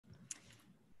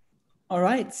All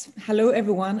right. Hello,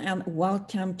 everyone, and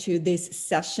welcome to this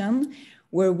session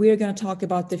where we're going to talk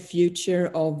about the future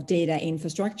of data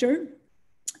infrastructure.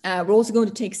 We're also going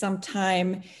to take some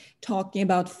time talking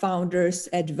about founders'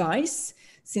 advice,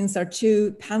 since our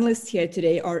two panelists here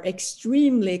today are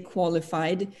extremely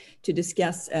qualified to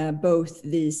discuss both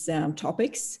these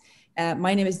topics.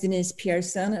 My name is Denise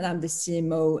Persson, and I'm the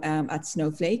CMO at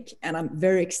Snowflake, and I'm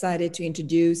very excited to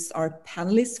introduce our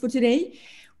panelists for today.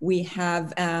 We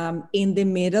have in the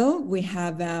middle, we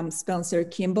have Spencer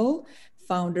Kimball,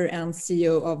 founder and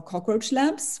CEO of Cockroach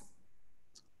Labs.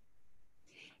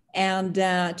 And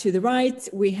to the right,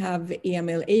 we have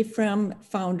Emil Eifrem,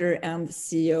 founder and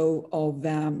CEO of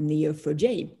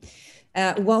Neo4j.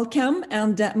 Welcome,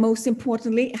 and most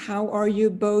importantly, how are you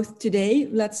both today?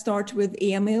 Let's start with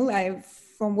Emil.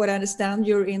 From what I understand,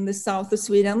 you're in the south of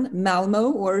Sweden,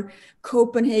 Malmö, or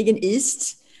Copenhagen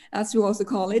East, as we also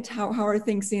call it. How are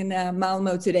things in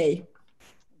Malmö today?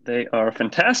 They are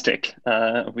fantastic.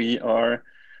 We are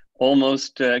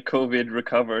almost COVID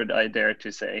recovered, I dare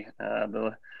to say.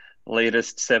 The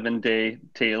latest 7-day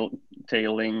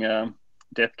tailing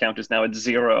death count is now at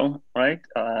 0, right?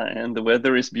 And the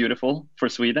weather is beautiful for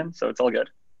Sweden, so it's all good.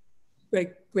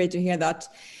 Great to hear that.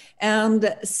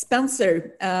 And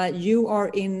Spencer, you are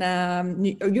in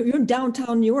you're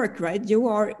downtown New York, right? You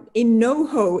are in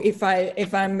NoHo,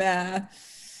 if I'm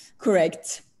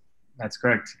correct. That's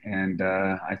correct, and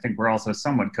I think we're also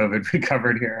somewhat COVID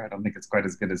recovered here. I don't think it's quite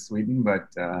as good as Sweden, but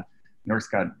New York's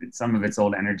got some of its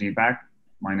old energy back,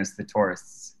 minus the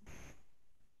tourists.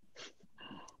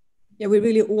 Yeah, we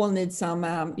really all need some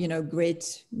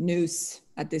great news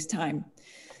at this time.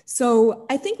 So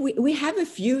I think we have a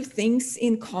few things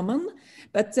in common,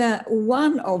 but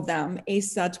one of them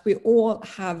is that we all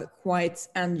have quite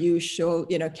unusual,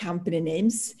 company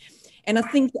names. And I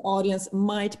think the audience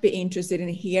might be interested in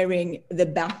hearing the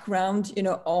background,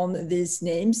 on these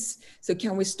names. So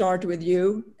can we start with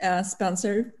you,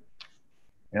 Spencer?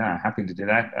 Yeah, happy to do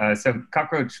that. So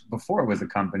Cockroach, before it was a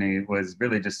company, was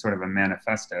really just sort of a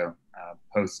manifesto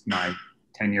post my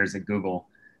 10 years at Google.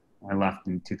 I left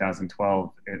in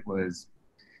 2012. It was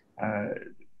a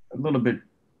little bit,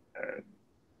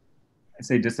 I'd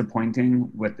say,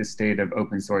 disappointing what the state of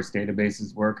open source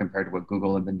databases were compared to what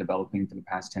Google had been developing for the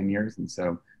past 10 years. And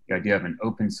so the idea of an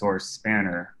open source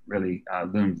spanner really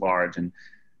loomed large. And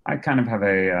I kind of have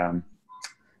a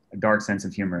dark sense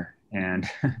of humor. And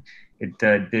it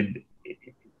did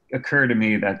occur to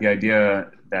me that the idea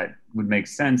that would make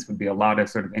sense would be a lot of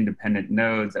sort of independent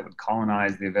nodes that would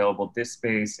colonize the available disk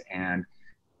space and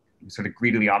sort of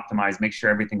greedily optimize, make sure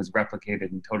everything was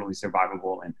replicated and totally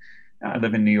survivable. And I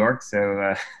live in New York,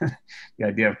 so the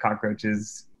idea of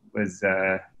cockroaches was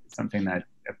something that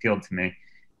appealed to me.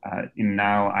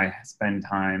 Now I spend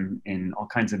time in all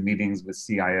kinds of meetings with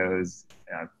CIOs,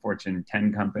 Fortune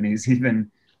 10 companies, even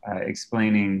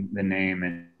explaining the name,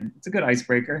 and it's a good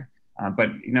icebreaker.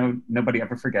 But nobody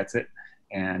ever forgets it,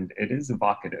 and it is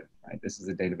evocative, right? This is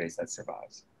a database that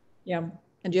survives. Yeah,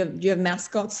 and do you have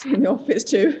mascots in the office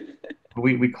too?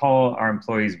 We call our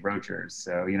employees roachers.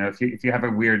 So if you have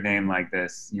a weird name like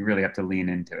this, you really have to lean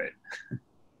into it.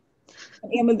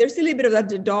 Yeah, but there's a little bit of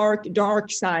that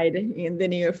dark side in the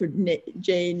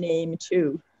Neo4j name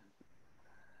too.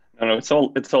 No, it's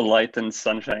all light and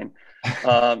sunshine.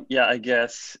 Yeah, I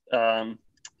guess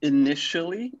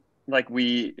initially, like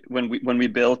when we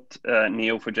built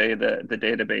Neo4j, the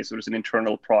database, it was an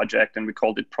internal project, and we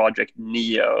called it Project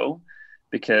Neo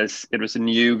because it was a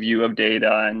new view of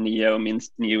data, and Neo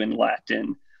means new in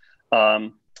Latin.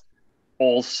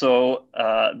 Also,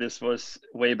 this was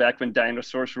way back when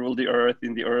dinosaurs ruled the earth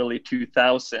in the early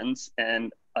 2000s,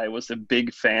 and I was a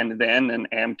big fan then and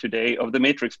am today of the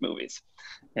Matrix movies.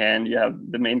 And you have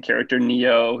the main character,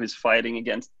 Neo, who's fighting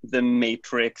against the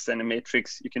Matrix, and a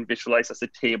Matrix you can visualize as a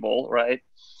table, right?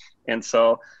 And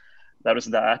so that was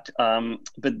that.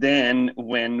 But then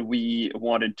when we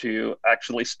wanted to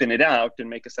actually spin it out and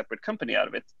make a separate company out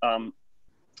of it,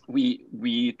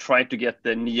 we tried to get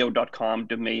the neo.com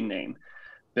domain name,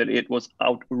 but it was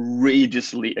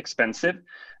outrageously expensive.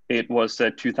 It was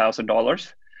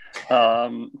 $2,000.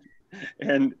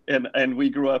 And we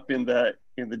grew up in the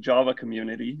Java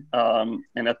community,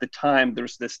 and at the time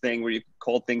there's this thing where you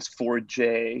call things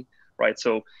 4J, right?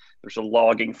 So there's a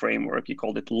logging framework, you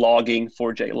called it logging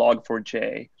 4J,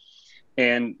 log4j.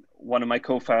 And one of my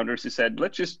co-founders, he said,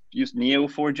 let's just use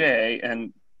Neo4j, and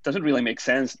it doesn't really make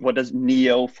sense. What does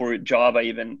Neo for Java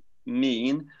even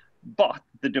mean? But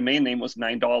the domain name was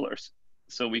 $9,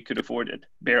 so we could afford it,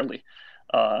 barely.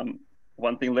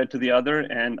 One thing led to the other,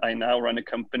 and I now run a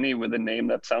company with a name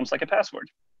that sounds like a password.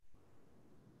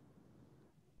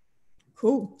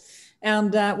 Cool.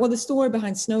 And well, the story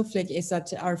behind Snowflake is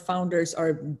that our founders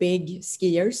are big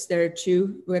skiers.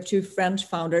 We have two French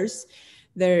founders.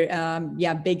 They're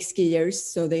big skiers,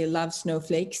 so they love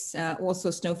snowflakes. Also,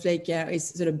 Snowflake is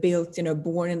sort of built,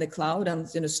 born in the cloud, and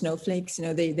snowflakes,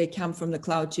 they come from the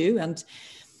cloud too. And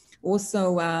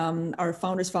also, our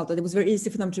founders felt that it was very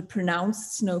easy for them to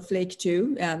pronounce Snowflake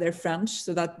too. They're French,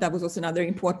 so that was also another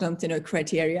important,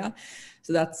 criteria.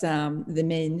 So that's the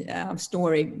main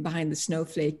story behind the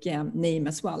Snowflake name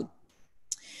as well.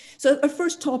 So our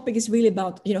first topic is really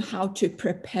about, how to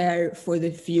prepare for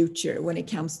the future when it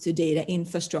comes to data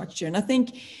infrastructure. And I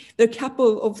think there are a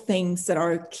couple of things that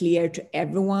are clear to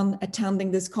everyone attending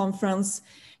this conference.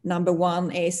 Number one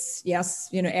is,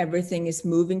 yes, everything is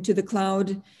moving to the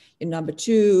cloud. And number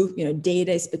two,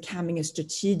 data is becoming a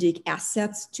strategic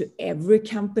asset to every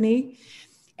company.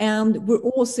 And we're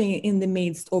also in the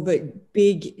midst of a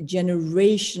big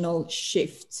generational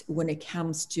shift when it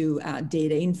comes to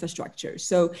data infrastructure.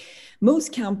 So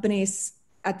most companies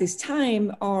at this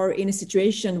time are in a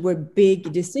situation where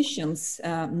big decisions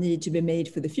need to be made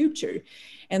for the future.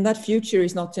 And that future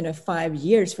is not 5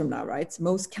 years from now, right?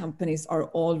 Most companies are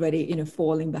already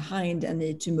falling behind and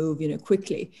need to move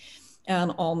quickly.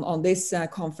 And on this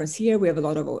conference here, we have a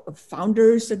lot of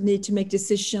founders that need to make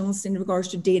decisions in regards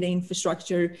to data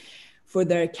infrastructure for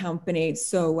their company.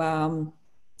 So,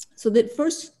 so the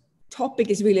first topic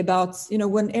is really about,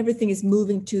 when everything is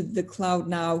moving to the cloud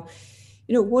now,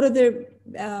 what are the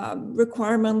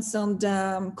requirements and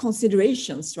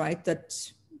considerations, right, that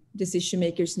decision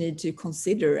makers need to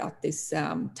consider at this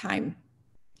time?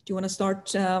 Do you want to start,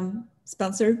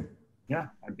 Spencer? Yeah,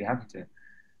 I'd be happy to.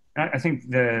 I think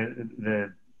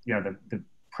the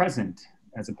present,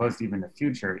 as opposed to even the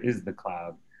future, is the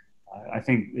cloud. I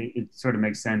think it sort of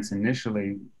makes sense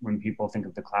initially when people think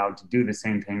of the cloud to do the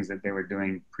same things that they were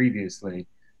doing previously,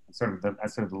 that's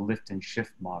sort of the lift and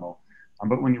shift model.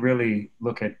 But when you really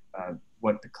look at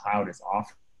what the cloud is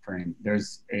offering,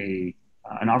 there's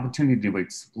an opportunity to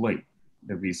exploit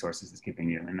the resources it's giving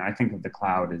you. And I think of the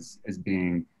cloud as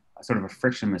being sort of a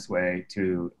frictionless way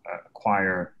to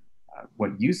acquire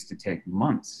what used to take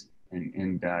months,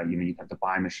 and you have to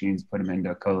buy machines, put them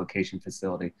into a co-location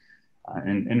facility,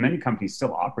 and many companies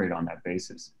still operate on that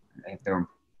basis if they're in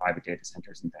private data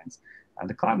centers and things.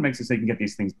 The cloud makes it so you can get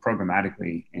these things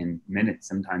programmatically in minutes,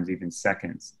 sometimes even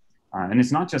seconds. And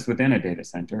it's not just within a data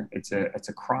center; it's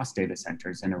across data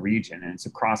centers in a region, and it's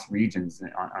across regions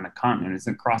on a continent. It's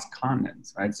across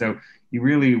continents, right? So you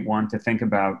really want to think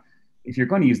about, if you're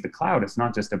going to use the cloud, it's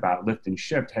not just about lift and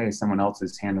shift. Hey, someone else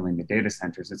is handling the data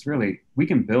centers. It's really, we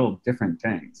can build different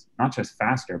things, not just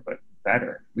faster, but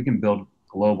better. We can build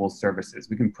global services.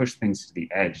 We can push things to the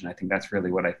edge. And I think that's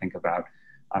really what I think about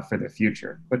for the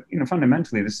future. But,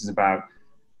 fundamentally, this is about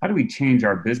how do we change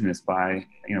our business by,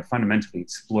 fundamentally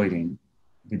exploiting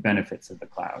the benefits of the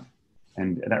cloud.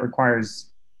 And that requires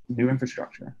new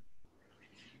infrastructure.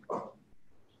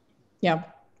 Yeah.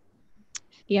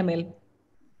 Emil.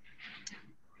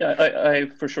 Yeah, I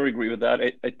for sure agree with that.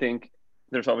 I think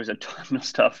there's always a ton of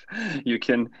stuff you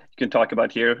can talk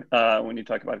about here when you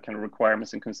talk about kind of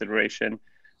requirements and consideration.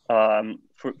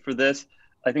 For this,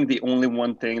 I think the only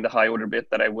one thing, the high order bit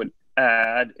that I would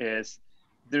add is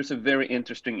there's a very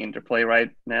interesting interplay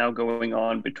right now going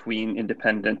on between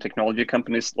independent technology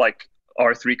companies like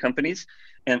our three companies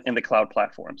and the cloud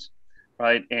platforms,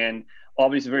 right? And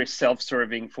obviously very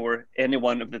self-serving for any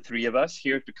one of the three of us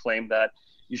here to claim that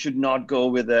you should not go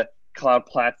with a cloud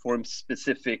platform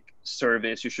specific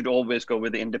service. You should always go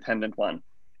with the independent one.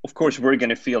 Of course, we're going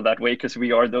to feel that way because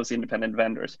we are those independent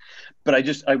vendors. But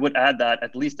I would add that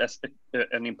at least as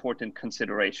an important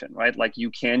consideration, right? Like you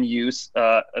can use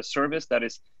a service that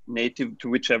is native to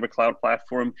whichever cloud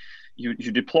platform you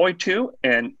deploy to,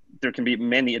 and there can be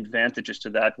many advantages to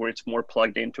that where it's more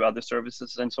plugged into other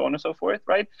services and so on and so forth,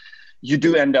 right? You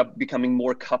do end up becoming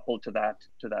more coupled to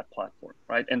that platform,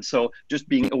 right? And so just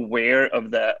being aware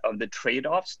of the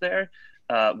trade-offs there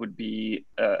would be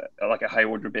like a high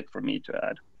order bit for me to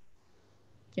add.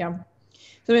 Yeah.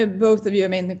 So both of you,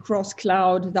 the cross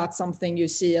cloud, that's something you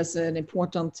see as an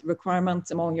important requirement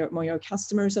among your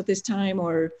customers at this time,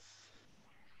 or?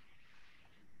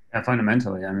 Yeah,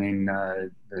 fundamentally,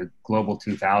 the global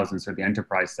 2000s or the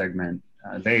enterprise segment,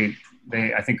 they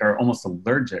I think are almost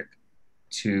allergic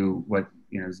to what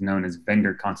is known as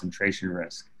vendor concentration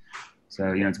risk.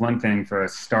 So it's one thing for a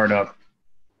startup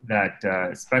that,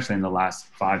 especially in the last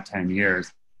 5-10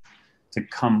 years, to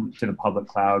come to the public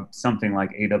cloud, something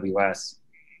like AWS.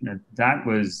 That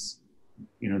was,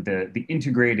 the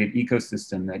integrated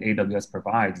ecosystem that AWS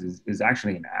provides is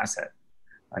actually an asset.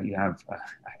 You have,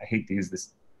 I hate to use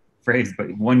this phrase,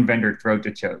 but one vendor throat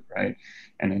to choke, right?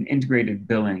 And an integrated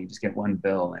billing, you just get one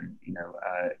bill, and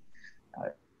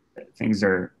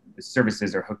the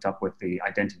services are hooked up with the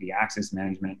identity access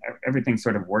management. Everything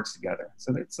sort of works together.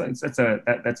 So that's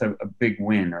a big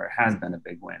win, or it has been a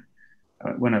big win.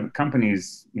 When a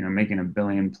company's making $1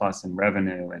 billion plus in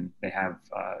revenue, and they have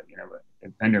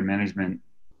vendor management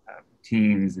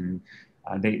teams, and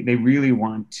they really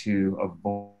want to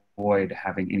avoid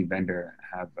having any vendor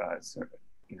have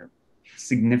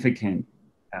significant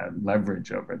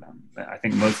leverage over them. I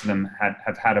think most of them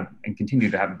have had and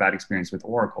continue to have a bad experience with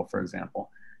Oracle, for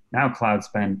example. Now cloud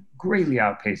spend greatly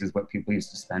outpaces what people used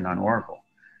to spend on Oracle.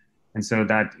 And so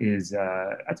that's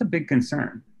a big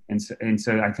concern. And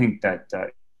so I think that,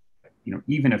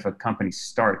 even if a company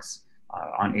starts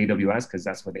on AWS, because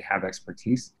that's where they have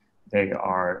expertise, they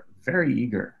are very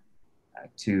eager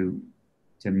to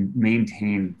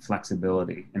maintain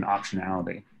flexibility and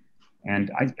optionality.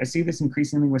 And I see this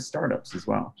increasingly with startups as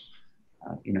well.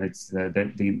 It's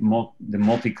the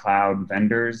multi-cloud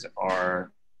vendors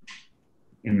are,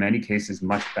 in many cases,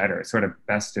 much better, sort of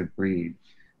best of breed.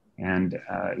 And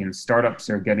startups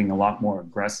are getting a lot more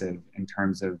aggressive in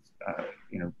terms of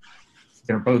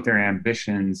their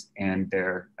ambitions and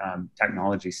their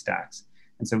technology stacks.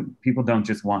 And so people don't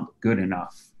just want good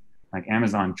enough. Like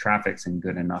Amazon traffics in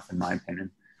good enough, in my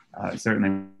opinion.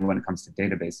 Certainly when it comes to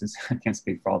databases. I can't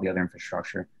speak for all the other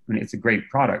infrastructure. I mean, it's a great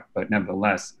product, but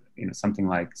nevertheless, something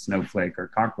like Snowflake or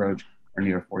Cockroach or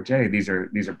Neo4j, these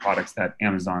are products that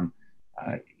Amazon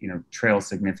trails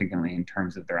significantly in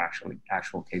terms of their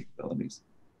actual capabilities.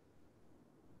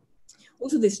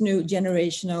 Also, this new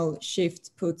generational shift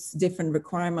puts different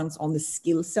requirements on the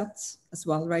skill sets as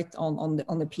well, right? On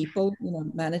the people,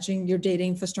 managing your data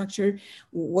infrastructure.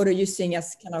 What are you seeing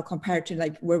as kind of compared to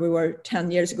like where we were 10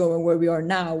 years ago and where we are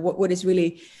now? What is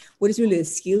really the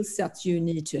skill sets you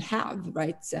need to have,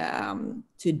 right,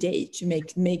 today to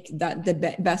make that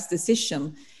the best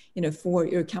decision, for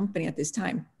your company at this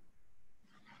time?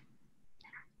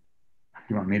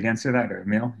 You want me to answer that, or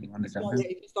Emil? You want to jump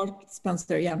in? Start,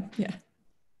 Spencer. Yeah.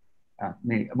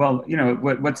 Me. Well,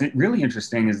 what's really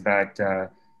interesting is that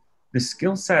the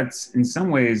skill sets in some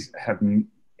ways have been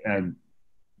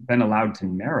allowed to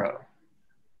narrow,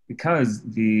 because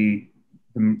the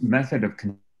method of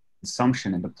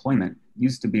consumption and deployment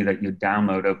used to be that you'd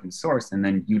download open source and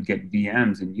then you'd get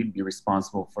VMs and you'd be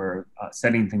responsible for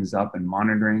setting things up and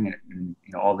monitoring it, and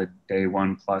all the day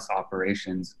one plus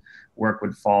operations work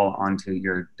would fall onto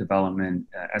your development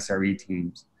SRE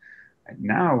teams.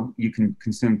 Now you can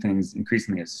consume things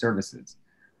increasingly as services.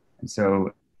 And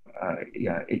so,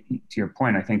 to your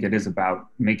point, I think it is about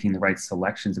making the right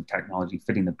selections of technology,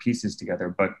 fitting the pieces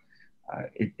together. But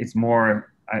it's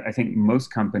more, I think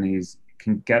most companies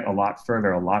can get a lot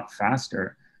further, a lot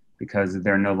faster, because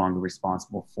they're no longer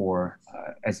responsible for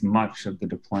as much of the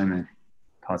deployment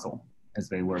puzzle as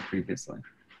they were previously.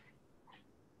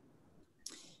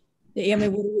 Yeah,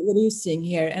 Emil, what are you seeing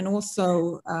here? And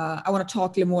also, I want to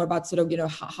talk a little more about sort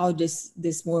of, how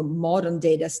this more modern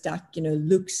data stack,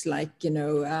 looks like,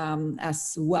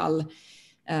 as well.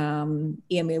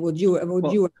 Emil, would you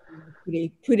are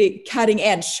pretty cutting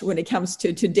edge when it comes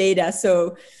to data.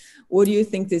 So, what do you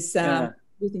think this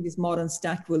modern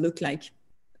stack will look like?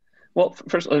 Well,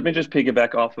 first, let me just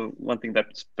piggyback off of one thing that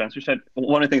Spencer said.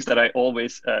 One of the things that I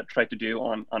always try to do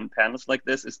on panels like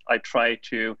this is I try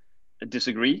to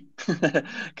disagree,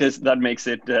 because that makes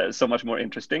it so much more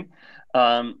interesting.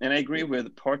 And I agree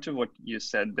with part of what you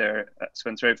said there,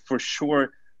 Spencer. For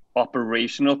sure,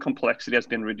 operational complexity has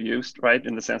been reduced, right?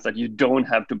 In the sense that you don't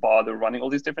have to bother running all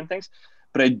these different things.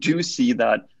 But I do see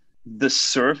that the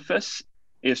surface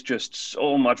is just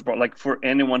so much broad. Like for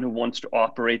anyone who wants to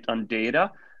operate on data,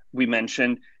 we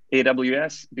mentioned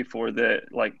AWS before.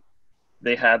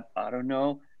 They have, I don't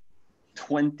know,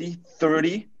 20,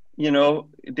 30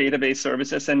 database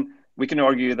services, and we can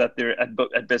argue that they're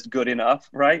at best good enough,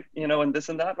 right? And this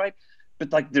and that, right?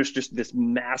 But like, there's just this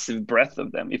massive breadth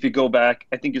of them. If you go back,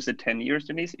 I think you said 10 years,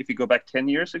 Denise. If you go back 10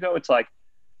 years ago, it's like,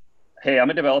 hey,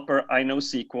 I'm a developer. I know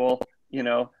SQL.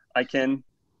 I can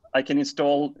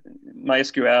install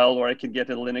MySQL, or I can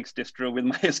get a Linux distro with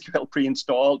MySQL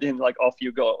pre-installed, and like off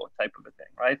you go type of a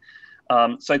thing, right?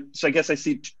 So I guess I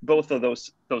see both of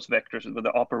those vectors, where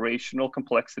the operational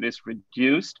complexity is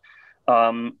reduced,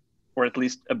 or at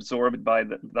least absorbed by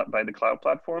the cloud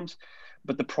platforms,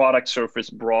 but the product surface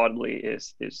broadly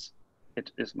is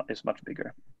much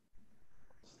bigger.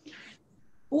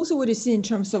 Also, what do you see in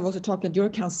terms of also talking to your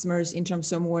customers in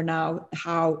terms of more now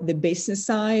how the business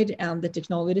side and the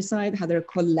technology side, how they're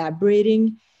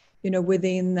collaborating,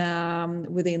 within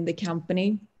the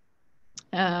company?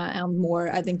 and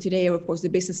more. I think today, of course, the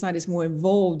business side is more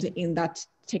involved in that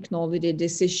technology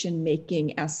decision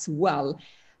making as well.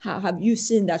 How have you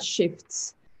seen that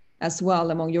shift as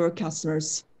well among your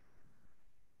customers?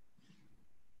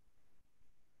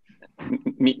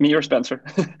 Me or Spencer?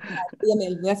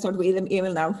 Emil, let's start with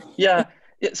Emil now. Yeah.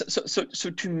 So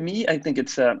to me, I think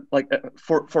it's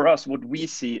for us, what we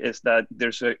see is that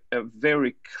there's a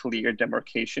very clear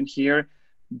demarcation here,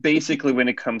 basically when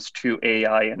it comes to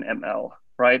AI and ML,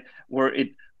 right?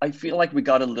 I feel like we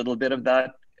got a little bit of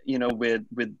that,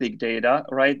 with big data,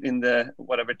 right? In the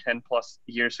 10 plus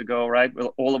years ago, right?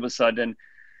 Well, all of a sudden,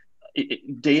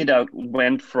 data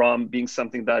went from being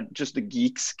something that just the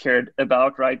geeks cared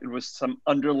about, right? It was some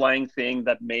underlying thing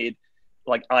that made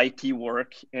like IT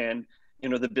work, and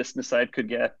the business side could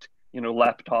get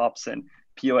laptops and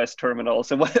POS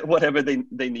terminals and whatever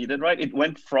they needed, right? It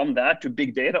went from that to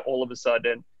big data all of a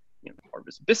sudden.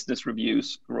 Harvard Business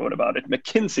Reviews wrote about it,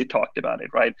 McKinsey talked about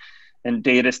it, right? And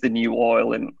data is the new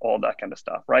oil and all that kind of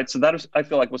stuff, right? So that I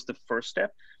feel like was the first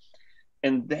step.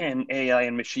 And then AI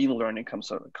and machine learning comes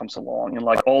along, and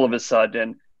like all of a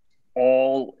sudden,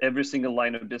 every single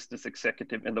line of business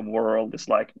executive in the world is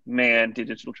like, man,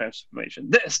 digital transformation,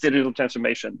 this digital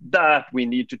transformation, that we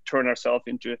need to turn ourselves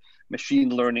into a machine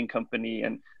learning company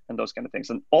and those kind of things.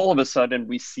 And all of a sudden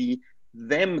we see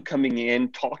them coming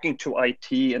in, talking to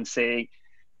IT and saying,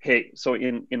 hey, so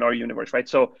in our universe, right?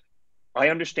 So I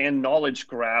understand knowledge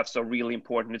graphs are really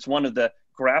important. It's one of the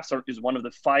is one of the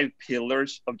 5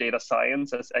 pillars of data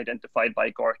science as identified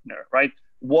by Gartner, right?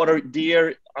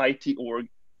 Dear IT org,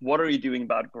 what are you doing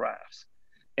about graphs?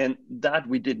 And that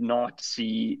we did not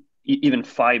see even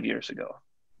 5 years ago.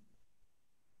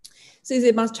 So is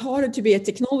it much harder to be a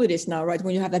technologist now, right?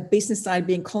 When you have that business side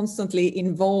being constantly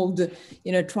involved,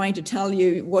 trying to tell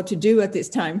you what to do at this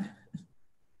time?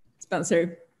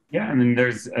 Spencer? Yeah, I mean,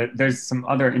 there's some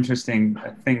other interesting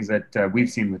things that we've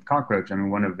seen with Cockroach. I mean,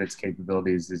 one of its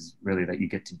capabilities is really that you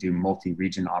get to do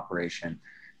multi-region operation.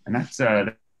 And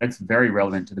that's very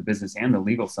relevant to the business and the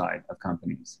legal side of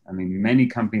companies. I mean, many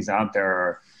companies out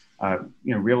there are,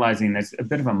 realizing there's a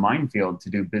bit of a minefield to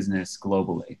do business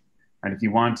globally. Right? If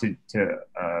you want to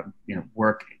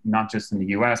work not just in the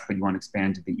US, but you want to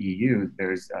expand to the EU,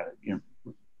 there's,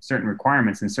 certain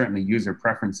requirements and certainly user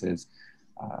preferences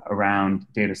around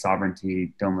data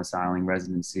sovereignty, domiciling,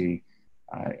 residency,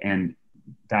 and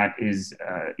that is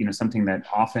something that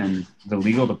often the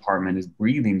legal department is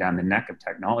breathing down the neck of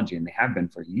technology, and they have been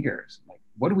for years. Like,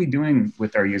 what are we doing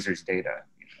with our users' data?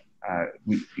 How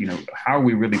are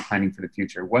we really planning for the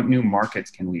future? What new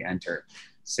markets can we enter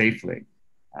safely,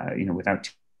 without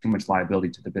too much liability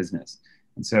to the business?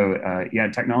 And so,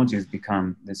 technology has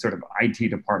become the sort of IT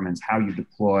departments, how you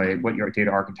deploy, what your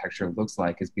data architecture looks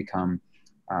like has become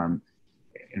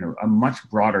a much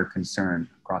broader concern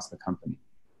across the company.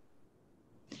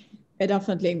 Yeah,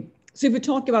 definitely. So if we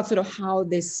talk about sort of how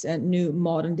this new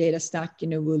modern data stack,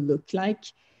 will look like,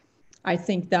 I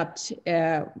think that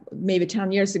maybe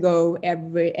 10 years ago,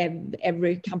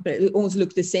 every company, it almost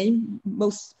looked the same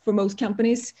for most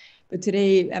companies. But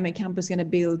today, I mean, companies are going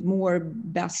to build more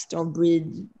best of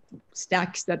breed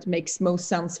stacks that makes most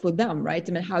sense for them, right?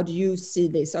 I mean, how do you see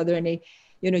this? Are there any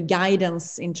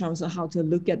guidance in terms of how to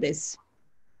look at this?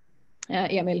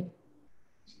 Emil?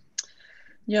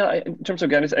 Yeah, in terms of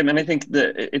guidance, I mean, I think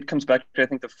it comes back to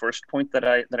the first point that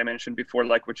I mentioned before,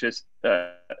 like, which is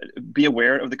be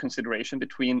aware of the consideration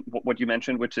between what you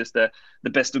mentioned, which is the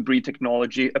best of breed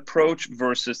technology approach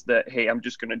versus the, hey, I'm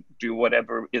just going to do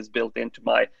whatever is built into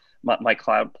my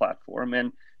cloud platform,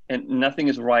 and nothing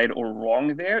is right or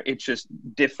wrong there. It's just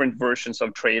different versions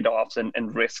of trade-offs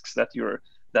and risks that you're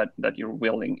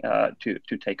willing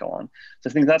to take on. So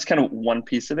I think that's kind of one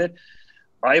piece of it.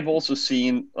 I've also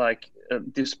seen like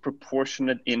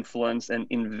disproportionate influence and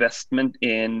investment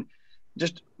in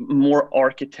just more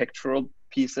architectural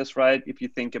pieces, right? If you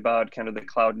think about kind of the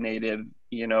cloud native,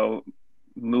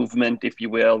 movement, if you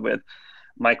will, with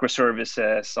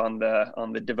microservices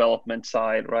on the development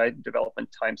side, right? Development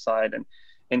time side,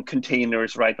 and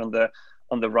containers, right, on the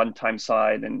runtime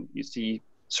side, and you see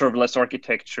serverless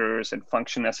architectures and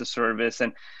function as a service,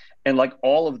 and like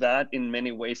all of that in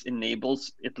many ways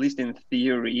enables, at least in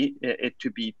theory, it to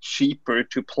be cheaper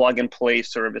to plug and play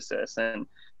services. And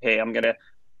hey,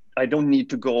 I don't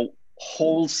need to go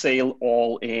wholesale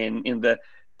all in the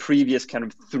previous kind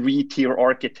of 3-tier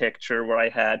architecture where I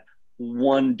had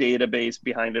one database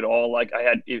behind it all. Like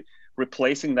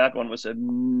replacing that one was a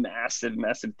massive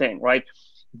thing, right?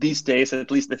 These days,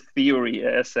 at least the theory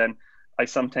is, and I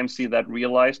sometimes see that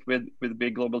realized with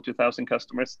big Global 2000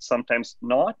 customers, sometimes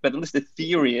not, but at least the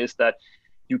theory is that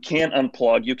you can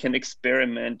unplug, you can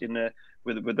experiment in a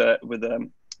with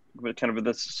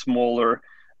a smaller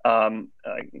kind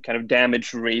of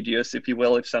damage radius, if you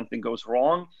will, if something goes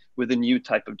wrong with a new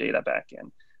type of data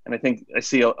backend. And I think I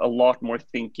see a lot more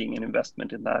thinking and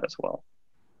investment in that as well.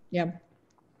 Yeah.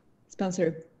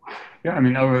 Spencer. Yeah, I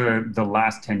mean, over the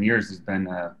last 10 years, there's been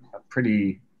a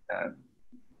pretty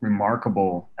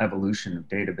remarkable evolution of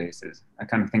databases. I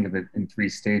kind of think of it in 3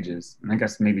 stages. And I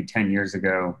guess maybe 10 years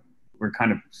ago, we're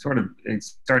kind of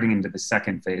it's starting into the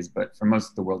second phase, but for most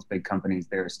of the world's big companies,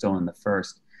 they're still in the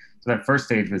first. So that first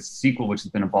stage was SQL, which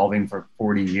has been evolving for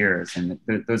 40 years. And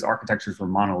those architectures were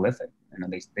monolithic. You know,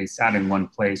 they sat in one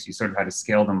place. You sort of had to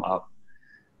scale them up.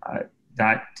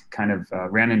 That kind of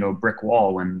ran into a brick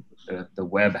wall when the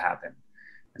web happened.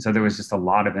 And so there was just a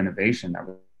lot of innovation that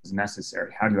was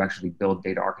necessary. How do you actually build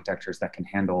data architectures that can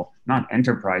handle not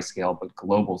enterprise scale, but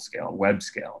global scale, web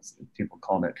scale, as people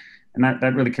called it. And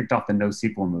that really kicked off the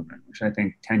NoSQL movement, which I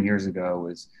think 10 years ago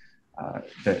was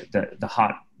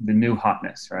the new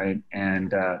hotness, right?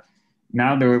 And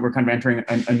now we're kind of entering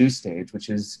a new stage, which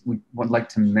is we would like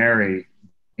to marry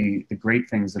the great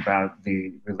things about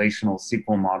the relational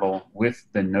SQL model with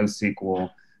the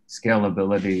NoSQL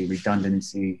scalability,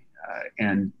 redundancy,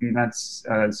 and that's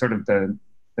sort of the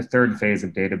third phase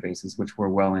of databases, which we're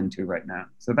well into right now.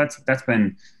 So that's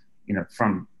been, you know,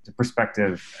 from the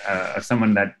perspective of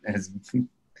someone that has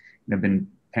been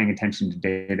paying attention to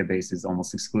databases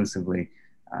almost exclusively.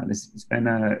 This has been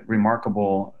a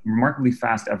remarkably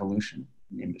fast evolution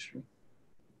in the industry.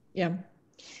 Yeah.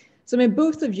 So I mean,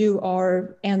 both of you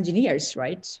are engineers,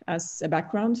 right? As a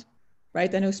background,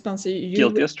 right? I know Spencer, you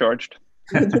guilty as charged.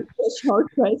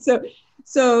 Right?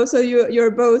 So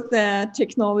you're both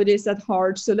technologists at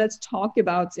heart. So let's talk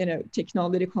about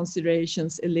technology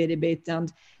considerations a little bit.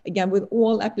 And again, with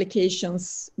all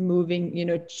applications moving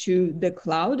to the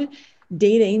cloud,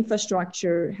 data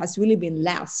infrastructure has really been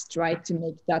last, right, to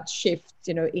make that shift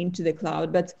into the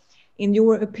cloud. But in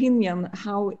your opinion,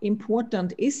 how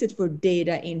important is it for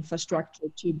data infrastructure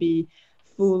to be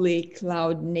fully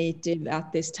cloud native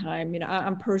at this time?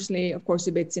 I'm personally, of course,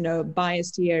 a bit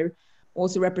biased here,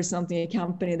 also representing a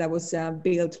company that was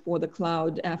built for the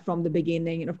cloud from the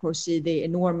beginning, and of course see the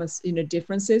enormous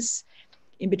differences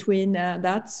in between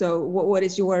that. So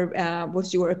what's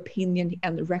your opinion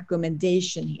and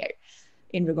recommendation here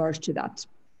in regards to that?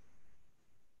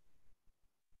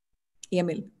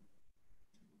 Emil.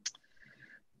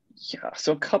 Yeah,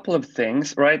 so a couple of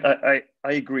things, right? I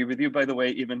agree with you, by the way,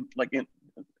 even like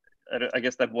I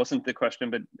guess that wasn't the question,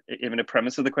 but even a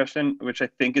premise of the question, which I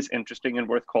think is interesting and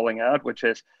worth calling out, which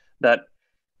is that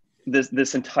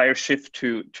this entire shift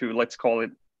to let's call it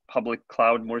public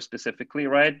cloud more specifically,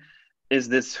 right, is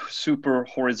this super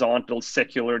horizontal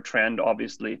secular trend,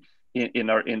 obviously, in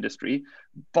our industry.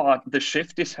 But the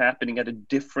shift is happening at a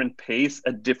different pace,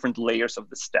 at different layers of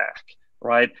the stack,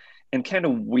 right? And kind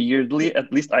of weirdly,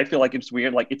 at least I feel like it's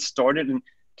weird, like it started in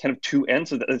kind of 2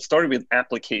 ends. It started with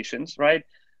applications, right?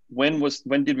 When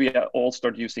did we all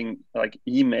start using like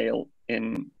email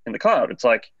in the cloud? It's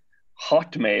like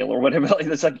Hotmail or whatever.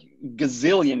 It's like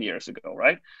gazillion years ago,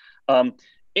 right?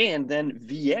 And then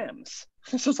VMs.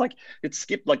 So it's like it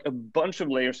skipped like a bunch of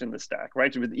layers in the stack,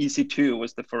 right? With EC2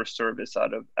 was the first service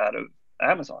out of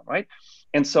Amazon, right?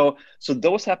 And so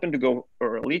those happened to go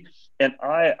early, and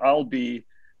I'll be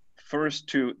first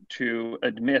to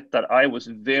admit that I was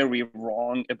very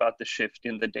wrong about the shift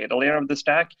in the data layer of the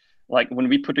stack. Like when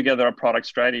we put together our product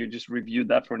strategy, just reviewed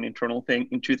that for an internal thing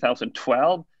in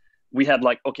 2012, we had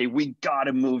like, okay, we got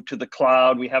to move to the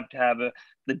cloud. We have to have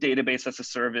the database as a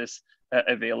service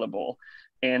available.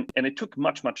 And it took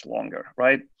much, much longer,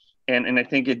 right? And I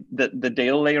think the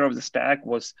data layer of the stack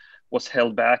was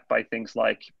held back by things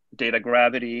like data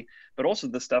gravity, but also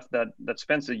the stuff that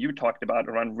Spencer, you talked about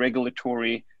around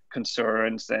regulatory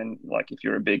concerns, and like if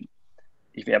you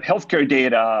have healthcare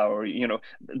data or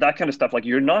that kind of stuff, like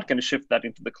you're not going to shift that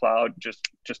into the cloud just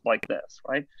like this,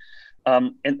 right?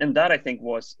 And that I think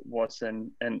was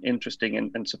an interesting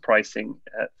and surprising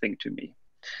thing to me.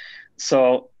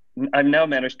 So I've now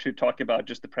managed to talk about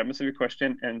just the premise of your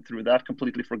question, and through that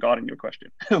completely forgotten your question.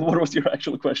 What was your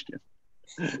actual question?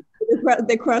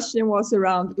 The question was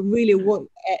around really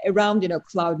around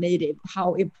cloud native,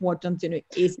 how important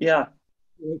is yeah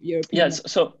your opinion? Yes.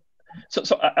 So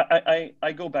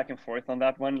I go back and forth on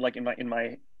that one, like in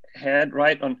my head,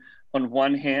 right? On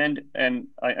one hand, and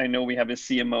I know we have a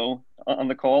CMO on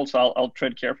the call, so I'll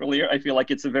tread carefully here. I feel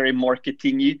like it's a very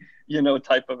marketing-y,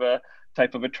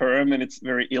 type of a term, and it's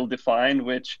very ill-defined,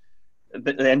 which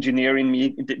the engineer in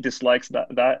me dislikes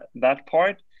that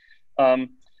part.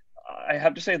 I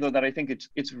have to say though that I think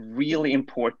it's really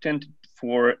important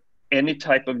for any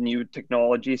type of new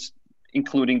technologies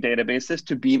including databases,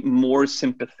 to be more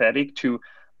sympathetic to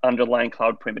underlying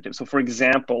cloud primitives. So for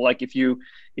example, like if you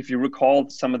recall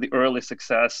some of the early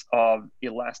success of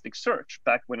Elasticsearch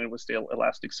back when it was still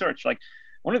Elasticsearch, like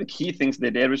one of the key things they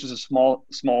did, which is a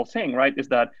small thing, right, is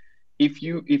that if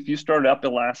you started up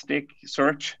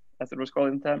Elasticsearch, as it was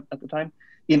called at the time,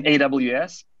 in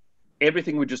AWS,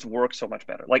 everything would just work so much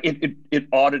better. Like it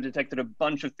auto detected a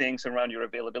bunch of things around your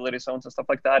availability zones and stuff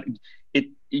like that.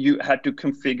 You had to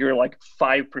configure like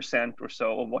 5% or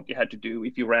so of what you had to do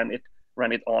if you ran it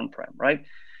on-prem, right?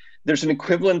 There's an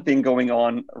equivalent thing going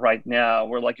on right now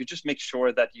where like you just make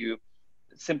sure that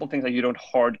simple things like you don't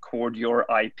hard code your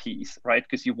IPs, right?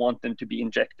 Because you want them to be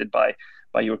injected by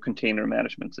your container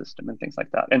management system and things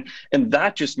like that. And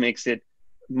that just makes it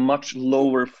much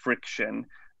lower friction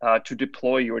to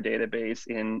deploy your database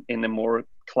in a more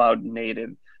cloud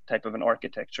native type of an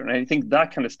architecture. And I think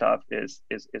that kind of stuff is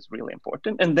really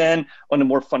important. And then on a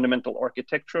more fundamental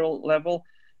architectural level,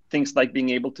 things like being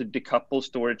able to decouple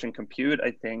storage and compute,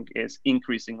 I think, is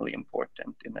increasingly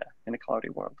important in a cloudy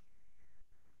world.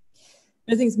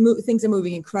 I think things are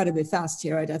moving incredibly fast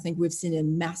here, right? I think we've seen a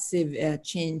massive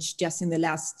change just in the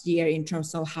last year in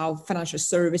terms of how financial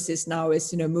services now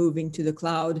is, moving to the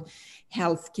cloud,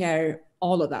 healthcare,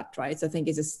 all of that, right? So I think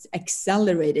it's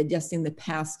accelerated just in the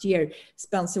past year.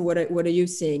 Spencer, what are you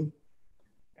seeing?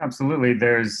 Absolutely.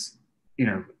 There's,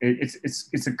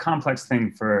 it's a complex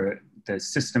thing for the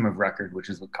system of record, which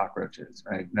is what Cockroach is,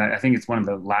 right? I think it's one of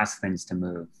the last things to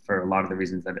move for a lot of the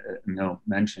reasons that Emil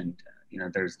mentioned.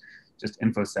 There's just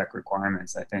InfoSec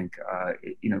requirements. I think,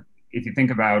 if you think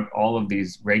about all of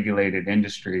these regulated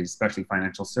industries, especially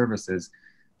financial services,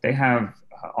 they have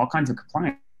all kinds of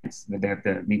compliance that they have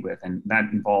to meet with. And that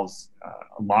involves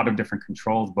a lot of different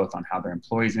controls, both on how their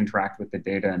employees interact with the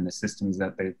data and the systems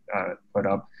that they put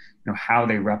up, how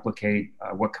they replicate,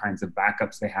 what kinds of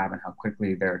backups they have and how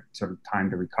quickly their sort of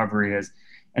time to recovery is.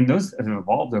 And those have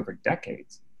evolved over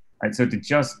decades, right? So to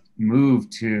just move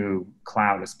to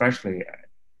cloud, especially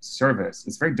service,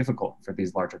 it's very difficult for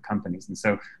these larger companies. And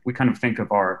so we kind of think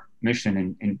of our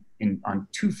mission on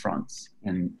two fronts,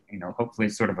 and hopefully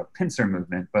sort of a pincer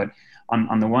movement. But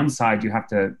on the one side, you have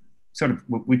to sort of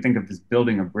what we think of as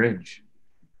building a bridge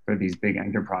for these big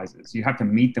enterprises. You have to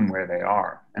meet them where they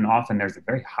are, and often there's a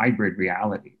very hybrid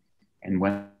reality. And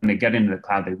when they get into the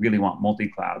cloud, they really want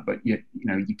multi-cloud. But you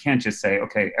can't just say,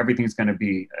 okay, everything's going to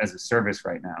be as a service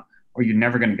right now, or you're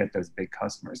never going to get those big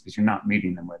customers because you're not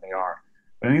meeting them where they are.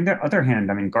 But on the other hand,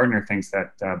 Gartner thinks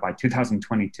that by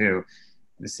 2022,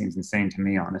 this seems insane to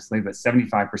me, honestly, but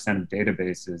 75% of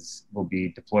databases will be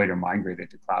deployed or migrated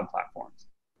to cloud platforms.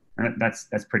 And that's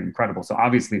pretty incredible. So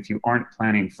obviously, if you aren't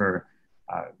planning for,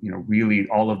 really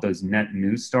all of those net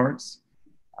new starts,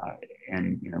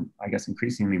 and I guess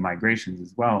increasingly migrations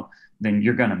as well, then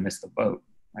you're going to miss the boat,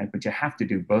 right? But you have to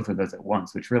do both of those at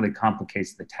once, which really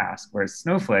complicates the task. Whereas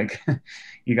Snowflake,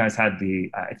 you guys had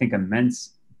the, I think,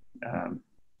 immense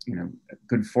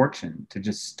good fortune to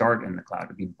just start in the cloud,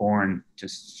 to be born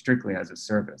just strictly as a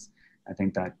service. I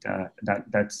think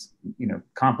that's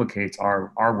complicates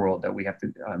our world, that we have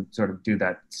to sort of do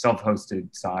that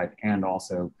self-hosted side and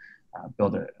also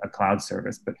build a cloud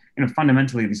service. But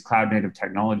fundamentally, these cloud native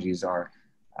technologies are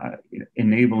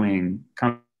enabling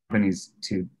companies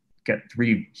to get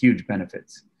three huge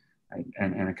benefits. Right?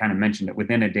 And I kind of mentioned it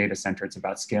within a data center. It's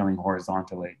about scaling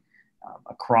horizontally.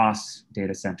 Across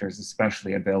data centers,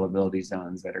 especially availability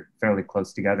zones that are fairly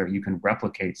close together, you can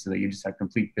replicate so that you just have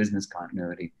complete business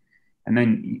continuity. And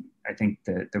then I think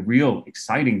the real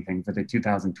exciting thing for the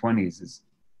 2020s is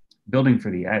building for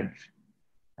the edge,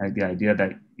 right? The idea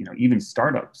that even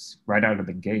startups right out of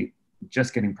the gate,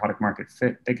 just getting product market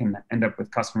fit, they can end up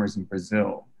with customers in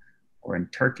Brazil or in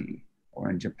Turkey or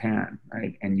in Japan,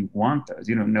 right? And you want those.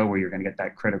 You don't know where you're going to get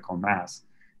that critical mass.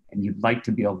 And you'd like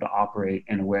to be able to operate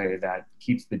in a way that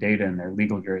keeps the data in their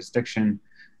legal jurisdiction.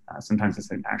 Sometimes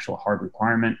it's an actual hard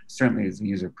requirement, certainly is a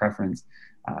user preference.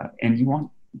 And you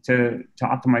want to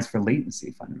optimize for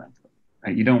latency fundamentally.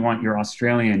 Right? You don't want your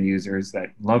Australian users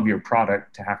that love your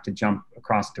product to have to jump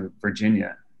across to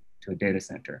Virginia to a data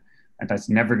center. And that's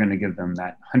never going to give them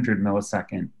that 100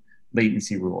 millisecond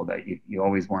latency rule that you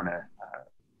always want to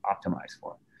optimize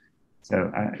for. So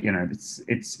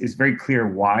it's very clear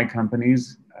why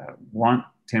companies want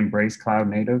to embrace cloud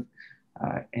native,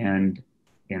 and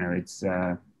it's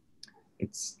an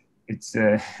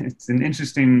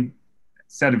interesting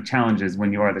set of challenges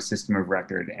when you are the system of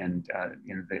record, and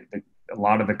a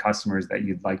lot of the customers that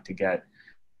you'd like to get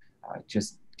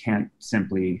just can't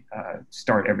simply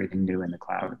start everything new in the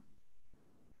cloud.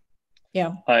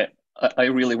 Yeah. I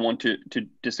really want to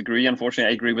disagree.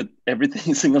 Unfortunately, I agree with every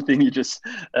single thing you just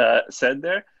said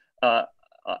there.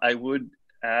 I would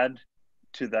add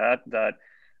to that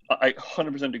I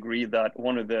 100% agree that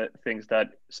one of the things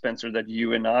that, Spencer, that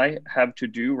you and I have to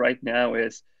do right now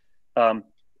is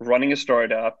running a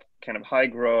startup, kind of high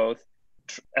growth,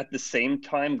 at the same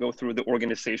time go through the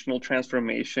organizational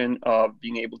transformation of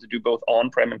being able to do both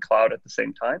on-prem and cloud at the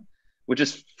same time, which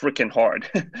is freaking hard,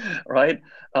 right?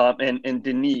 And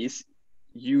Denise,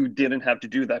 you didn't have to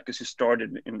do that because you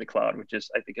started in the cloud, which is,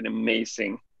 I think, an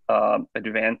amazing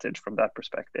advantage from that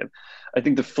perspective. I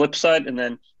think the flip side, and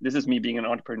then this is me being an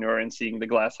entrepreneur and seeing the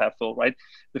glass half full, right?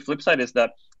 The flip side is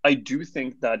that I do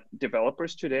think that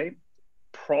developers today,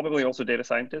 probably also data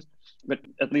scientists, but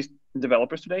at least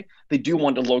developers today, they do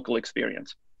want a local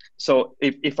experience. So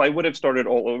if I would have started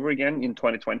all over again in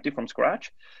 2020 from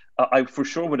scratch, I for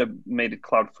sure would have made it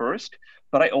cloud first,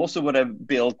 but I also would have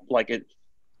built like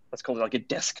let's call it like a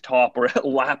desktop or a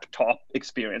laptop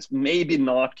experience. Maybe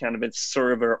not kind of a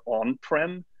server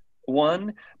on-prem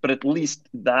one, but at least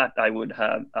that I would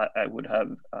have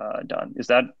done. Is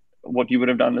that what you would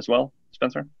have done as well,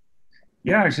 Spencer?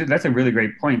 Yeah, actually, that's a really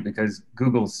great point, because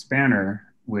Google's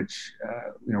Spanner, which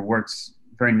works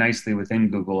very nicely within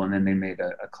Google, and then they made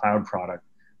a cloud product.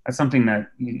 That's something that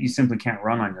you simply can't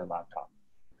run on your laptop.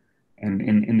 And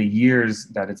in the years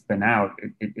that it's been out,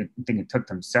 I think it took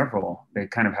them several. They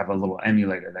kind of have a little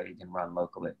emulator that you can run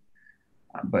locally.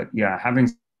 But yeah, having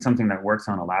something that works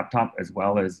on a laptop as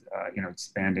well as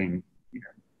expanding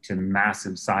to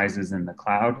massive sizes in the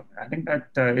cloud, I think that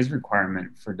is a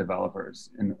requirement for developers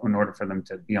in order for them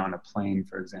to be on a plane,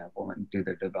 for example, and do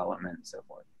their development and so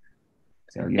forth.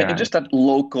 So yeah, and just that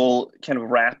local kind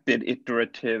of rapid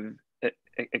iterative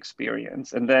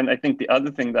experience. And then I think the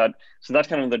other thing so that's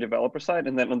kind of on the developer side,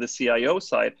 and then on the CIO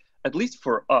side, at least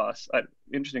for us,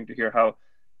 interesting to hear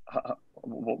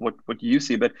what you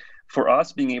see, but for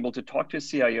us, being able to talk to a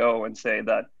CIO and say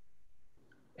that,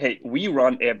 hey, we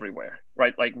run everywhere,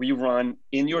 right? Like we run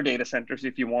in your data centers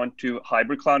if you want to,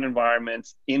 hybrid cloud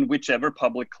environments, in whichever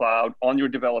public cloud, on your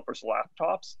developers'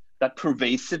 laptops. That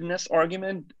pervasiveness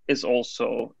argument has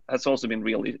also been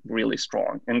really, really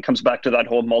strong, and comes back to that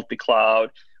whole multi-cloud,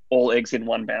 all eggs in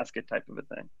one basket type of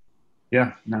a thing.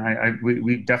 Yeah, no,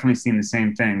 we've definitely seen the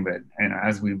same thing, but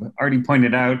as we've already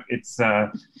pointed out, it's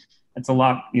a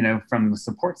lot, from the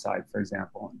support side, for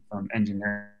example, and from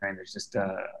engineering. There's just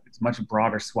it's a much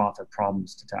broader swath of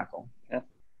problems to tackle. Yeah.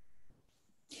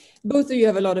 Both of you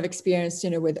have a lot of experience,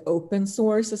 with open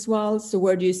source as well. So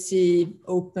where do you see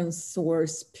open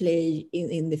source play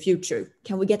in the future?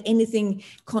 Can we get anything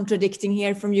contradicting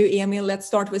here from you, Emil? Let's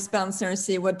start with Spencer and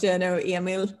see what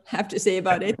Emil have to say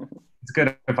about it. It's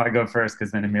good if I go first,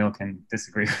 because then Emil can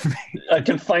disagree with me. I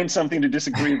can find something to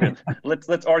disagree with.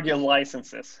 Let's argue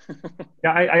licenses.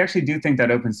 Yeah, I actually do think that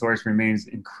open source remains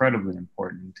incredibly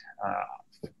important,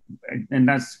 and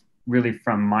that's really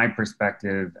from my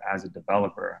perspective as a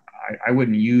developer. I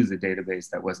wouldn't use a database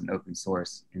that wasn't open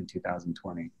source in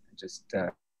 2020. It just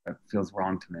feels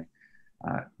wrong to me.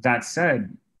 That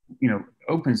said,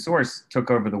 open source took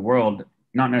over the world,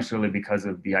 not necessarily because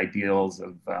of the ideals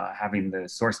of having the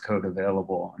source code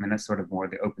available. I mean, that's sort of more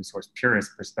the open source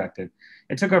purist perspective.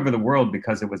 It took over the world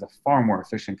because it was a far more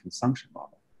efficient consumption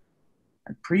model.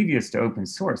 And previous to open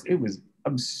source, it was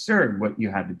absurd what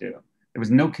you had to do. There was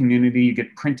no community. You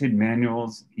get printed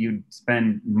manuals. You'd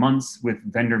spend months with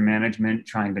vendor management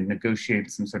trying to negotiate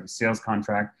some sort of sales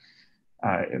contract.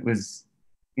 It was,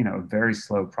 a very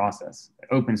slow process.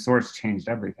 Open source changed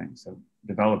everything. So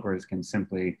developers can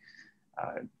simply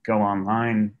go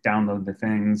online, download the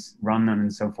things, run them,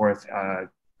 and so forth.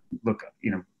 Look,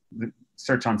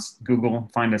 search on Google,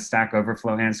 find a Stack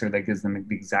Overflow answer that gives them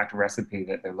the exact recipe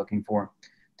that they're looking for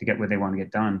to get what they want to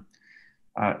get done.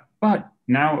 But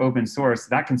now open source,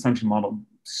 that consumption model,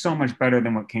 so much better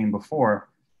than what came before.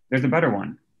 There's a better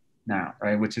one now,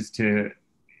 right? Which is to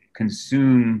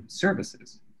consume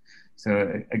services.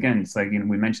 So again, it's like, we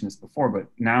mentioned this before, but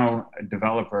now a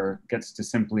developer gets to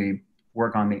simply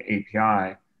work on the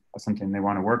API of something they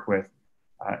want to work with,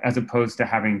 as opposed to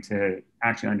having to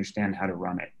actually understand how to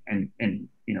run it. And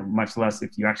much less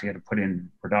if you actually had to put in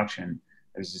production.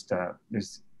 There's just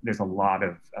there's a lot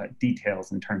of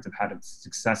details in terms of how to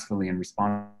successfully and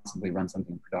responsibly run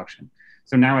something in production.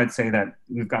 So now I'd say that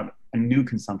we've got a new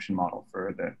consumption model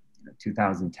for the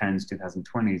 2010s,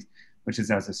 2020s, which is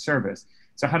as a service.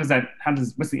 So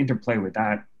what's the interplay with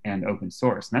that and open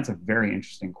source? And that's a very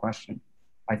interesting question.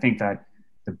 I think that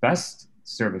the best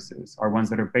services are ones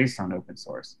that are based on open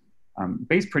source,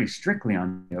 based pretty strictly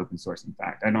on the open source. In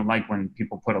fact, I don't like when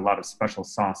people put a lot of special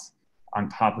sauce on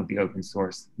top of the open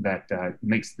source that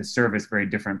makes the service very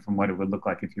different from what it would look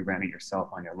like if you ran it yourself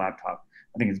on your laptop.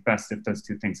 I think it's best if those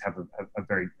two things have a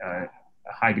very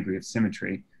high degree of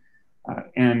symmetry.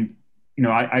 And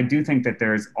I do think that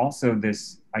there's also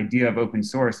this idea of open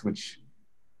source, which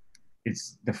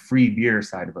it's the free beer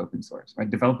side of open source, right?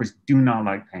 Developers do not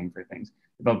like paying for things.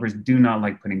 Developers do not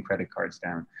like putting credit cards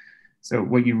down. So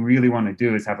what you really want to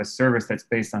do is have a service that's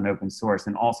based on open source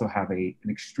and also have an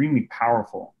extremely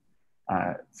powerful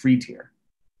free tier,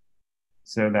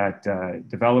 so that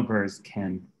developers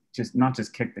can not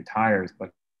just kick the tires, but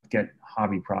get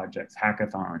hobby projects,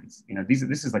 hackathons.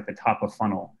 This is like the top of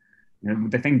funnel.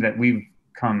 The thing that we've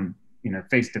come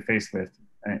face to face with,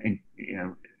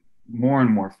 more and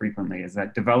more frequently, is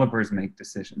that developers make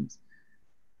decisions.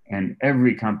 And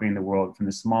every company in the world, from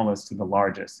the smallest to the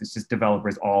largest, it's just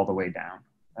developers all the way down,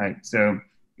 right? So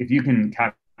if you can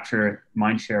capture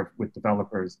mind share with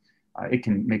developers, it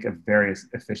can make a very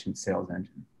efficient sales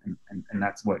engine. And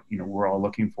that's what we're all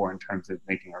looking for in terms of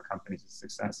making our companies a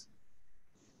success.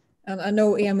 And I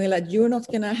know, Emil, that you're not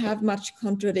going to have much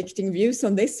contradicting views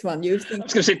on this one. You think? I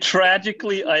was going to say,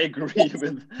 tragically, I agree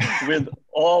with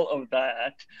all of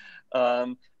that.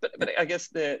 But I guess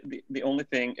the only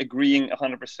thing, agreeing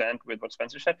 100% with what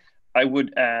Spencer said, I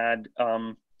would add,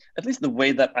 at least the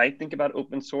way that I think about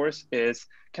open source is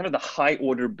kind of the high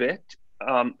order bit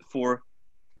for,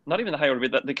 not even the high order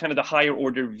bit, the kind of the higher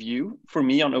order view for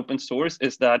me on open source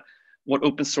is that what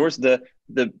open source, the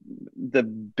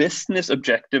business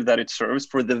objective that it serves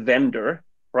for the vendor,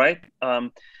 right,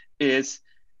 is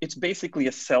it's basically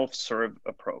a self-serve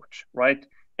approach, right?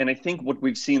 And I think what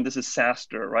we've seen, this is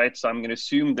SaaStr, right? So I'm going to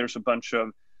assume there's a bunch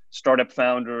of startup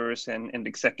founders and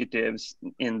executives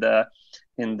in the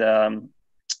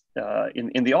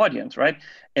audience, right?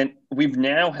 And we've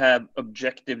now have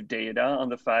objective data on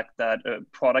the fact that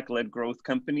product-led growth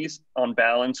companies, on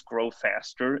balance, grow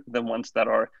faster than ones that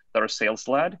are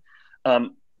sales-led,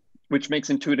 which makes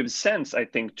intuitive sense, I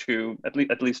think, to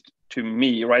at least to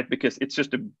me, right? Because it's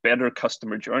just a better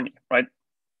customer journey, right?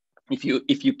 If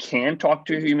you can talk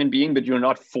to a human being, but you're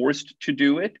not forced to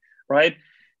do it, right?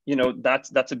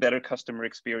 That's a better customer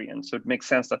experience. So it makes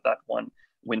sense that one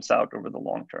wins out over the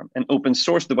long term. And open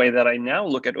source, the way that I now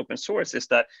look at open source is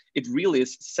that it really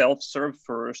is self-serve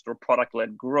first or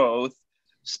product-led growth,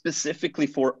 specifically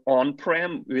for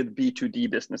on-prem with B2D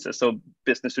businesses, so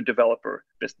business to developer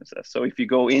businesses. So if you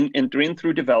enter in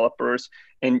through developers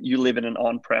and you live in an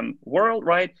on-prem world,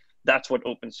 right? That's what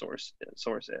open source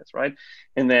is, right?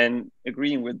 And then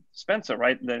agreeing with Spencer,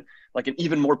 right? Then like an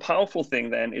even more powerful thing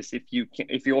then is if you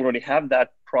already have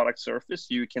that product surface,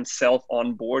 you can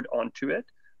self-onboard onto it,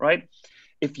 right?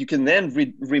 If you can then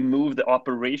remove the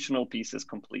operational pieces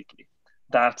completely,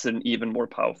 that's an even more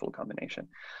powerful combination.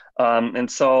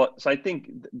 And so I think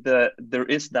there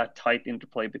is that tight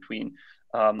interplay between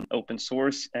open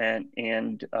source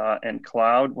and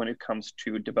cloud when it comes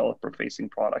to developer-facing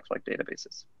products like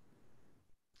databases.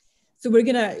 So we're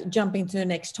going to jump into the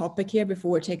next topic here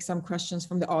before we take some questions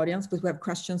from the audience, because we have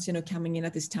questions, coming in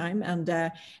at this time. And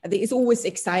I think it's always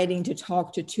exciting to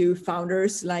talk to two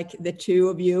founders like the two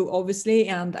of you, obviously.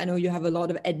 And I know you have a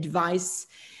lot of advice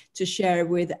to share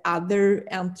with other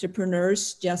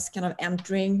entrepreneurs just kind of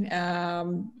entering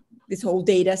this whole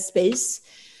data space.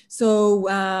 So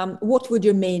what would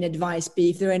your main advice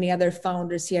be if there are any other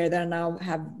founders here that now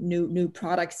have new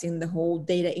products in the whole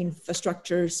data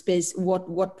infrastructure space?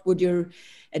 What would your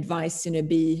advice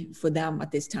be for them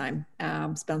at this time,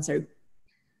 Spencer?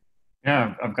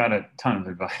 Yeah, I've got a ton of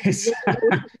advice. So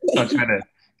I'll try to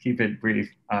keep it brief.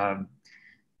 And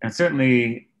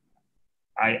certainly,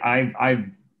 I'm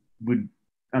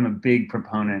a big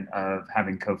proponent of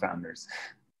having co-founders,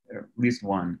 or at least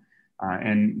one.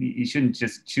 And you shouldn't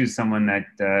just choose someone that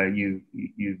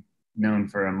you've known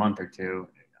for a month or two.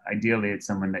 Ideally, it's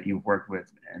someone that you've worked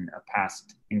with in a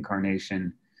past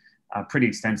incarnation pretty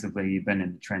extensively. You've been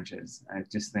in the trenches. I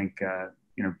just think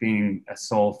being a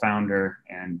sole founder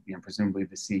and presumably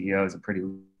the CEO is a pretty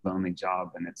lonely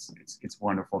job, and it's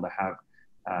wonderful to have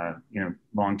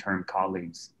long-term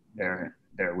colleagues there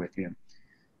with you.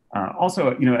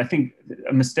 Also, I think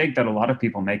a mistake that a lot of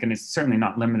people make, and it's certainly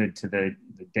not limited to the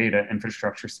data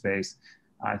infrastructure space.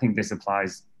 I think this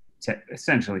applies to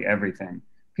essentially everything.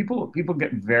 People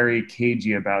get very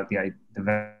cagey about the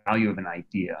value of an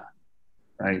idea,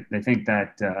 right? They think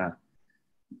that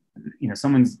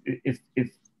someone's if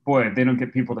they don't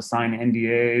get people to sign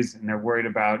NDAs, and they're worried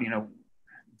about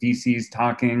VCs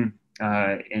talking,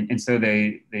 and so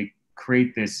they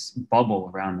create this bubble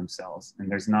around themselves, and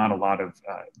there's not a lot of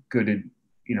good,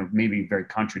 maybe very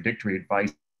contradictory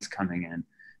advice coming in.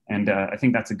 And I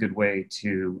think that's a good way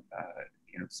to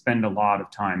spend a lot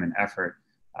of time and effort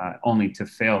only to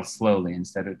fail slowly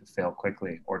instead of to fail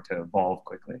quickly or to evolve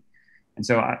quickly. And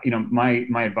so,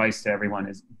 my advice to everyone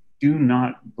is do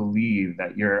not believe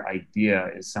that your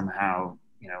idea is somehow,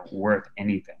 worth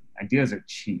anything. Ideas are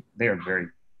cheap. They are very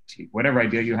cheap. Whatever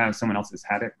idea you have, someone else has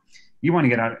had it. You want to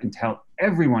get out and tell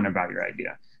everyone about your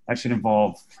idea. That should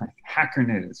involve Hacker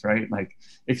News, right? Like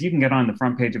if you can get on the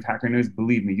front page of Hacker News,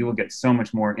 believe me, you will get so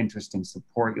much more interesting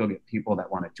support. You'll get people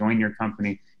that want to join your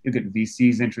company. You'll get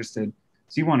VCs interested.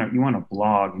 So you want to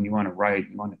blog and you want to write,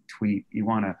 you want to tweet, you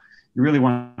really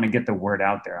want to get the word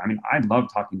out there. I mean, I love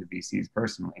talking to VCs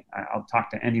personally. I'll talk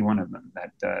to any one of them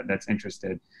that's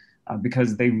interested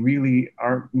because they really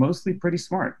are mostly pretty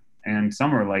smart. And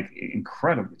some are like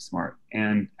incredibly smart.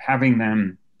 And having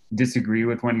them disagree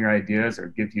with one of your ideas or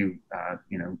give you,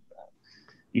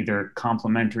 either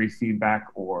complimentary feedback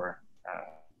or,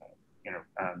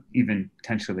 even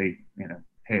potentially,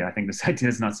 hey, I think this idea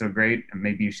is not so great and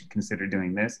maybe you should consider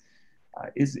doing this,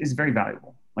 is very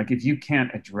valuable. Like if you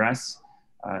can't address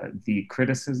the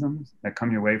criticisms that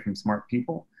come your way from smart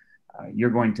people, you're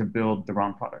going to build the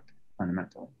wrong product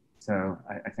fundamentally. So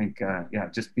I think,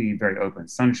 just be very open.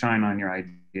 Sunshine on your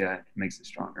idea, it makes it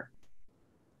stronger.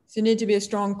 So you need to be a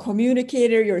strong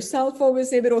communicator yourself,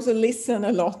 obviously, but also listen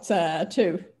a lot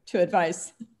to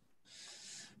advice.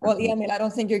 Well, Emil, I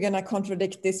don't think you're going to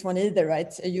contradict this one either,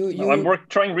 right? No, I'm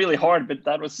trying really hard, but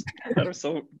that was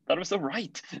so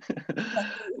right.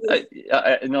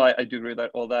 I do agree with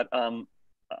all that.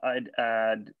 I'd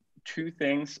add two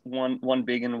things, one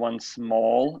big and one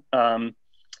small.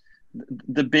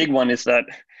 The big one is that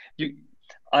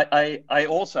I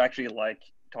also actually like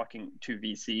talking to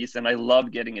VCs, and I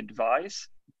love getting advice,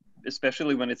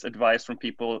 especially when it's advice from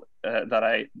people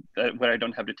where I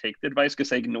don't have to take the advice,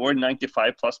 because I ignore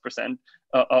 95+%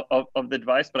 of the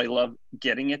advice, but I love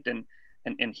getting it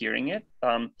and hearing it.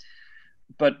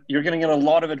 But you're going to get a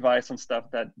lot of advice on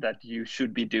stuff that you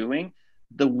should be doing.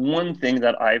 The one thing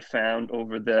that I've found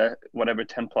over the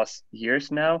 10+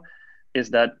 years now is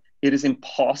that it is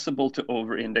impossible to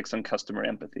over-index on customer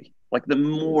empathy. Like the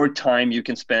more time you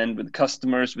can spend with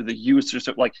customers, with the users,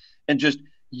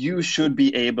 you should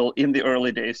be able, in the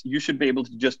early days, you should be able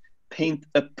to just paint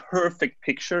a perfect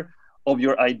picture of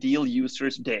your ideal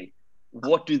user's day.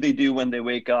 What do they do when they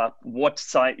wake up? What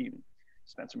site,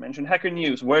 Spencer mentioned Hacker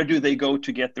News, where do they go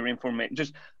to get their information?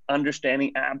 Just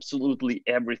understanding absolutely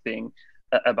everything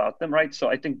about them, right? So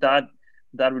I think that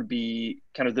would be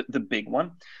kind of the big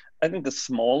one. I think the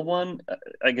small one,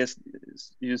 I guess,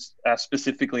 you asked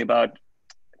specifically about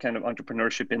kind of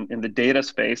entrepreneurship in the data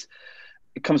space.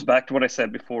 It comes back to what I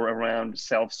said before around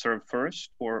self-serve first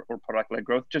or product-led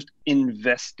growth, just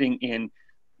investing in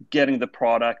getting the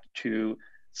product to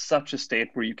such a state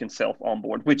where you can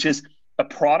self-onboard, which is a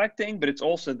product thing, but it's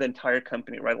also the entire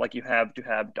company, right? Like you have to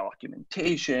have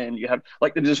documentation, you have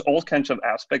there's all kinds of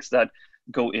aspects that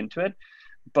go into it,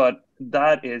 but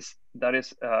that is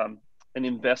an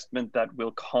investment that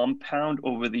will compound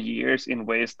over the years in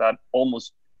ways that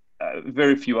almost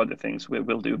very few other things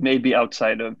will do. Maybe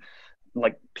outside of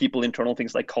like people internal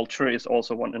things like culture is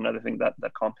also another thing that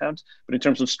compounds. But in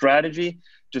terms of strategy,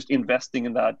 just investing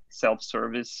in that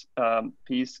self-service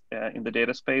piece in the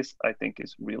data space, I think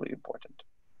is really important.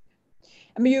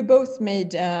 I mean, you both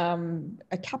made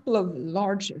a couple of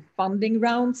large funding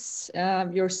rounds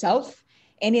yourself.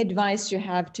 Any advice you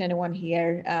have to anyone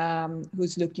here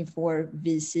who's looking for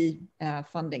VC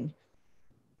funding?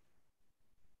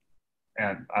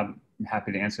 Yeah, I'm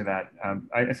happy to answer that.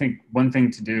 I think one thing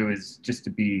to do is just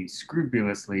to be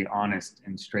scrupulously honest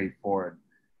and straightforward.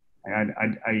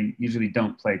 I usually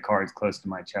don't play cards close to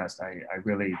my chest. I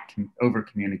really can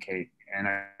over-communicate, and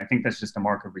I think that's just a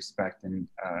mark of respect, and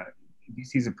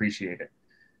VCs appreciate it.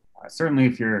 Certainly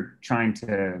if you're trying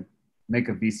to make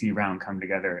a VC round come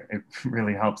together, it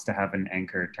really helps to have an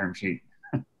anchor term sheet.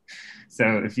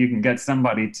 So if you can get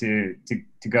somebody to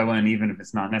go in, even if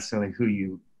it's not necessarily who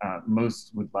you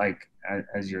most would like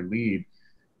as your lead,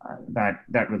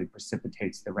 that really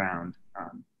precipitates the round.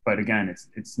 But again,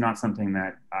 it's not something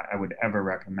that I would ever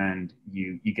recommend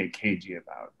you get cagey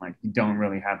about. Like you don't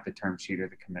really have the term sheet or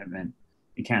the commitment.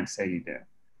 You can't say you do.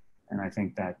 And I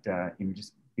think that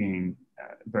just being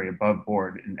very above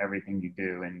board in everything you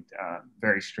do and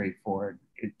very straightforward,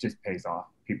 it just pays off.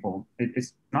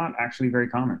 It's not actually very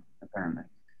common, apparently.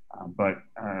 But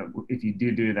if you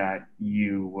do that,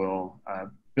 you will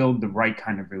build the right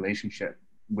kind of relationship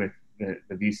with the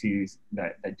VCs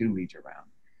that do lead you around.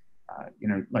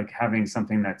 Like having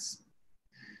something that's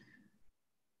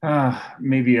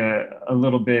maybe a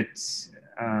little bit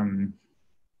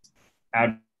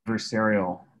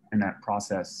adversarial that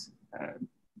process,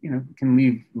 can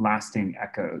leave lasting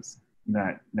echoes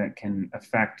that can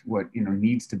affect what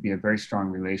needs to be a very strong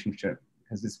relationship,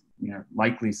 because it's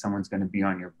likely someone's going to be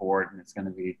on your board, and it's going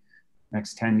to be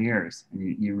next 10 years,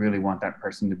 and you really want that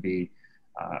person to be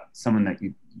someone that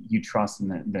you trust,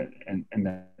 and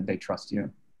that they trust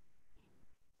you.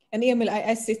 And Emil,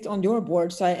 I sit on your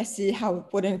board, so I see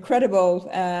what an incredible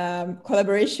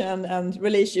collaboration and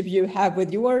relationship you have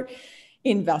with your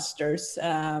investors,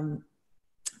 right?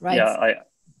 Yeah,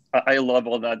 I love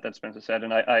all that Spencer said,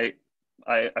 and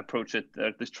I approach it,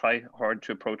 just try hard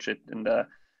to approach it in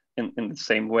the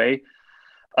same way.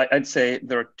 I'd say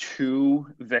there are two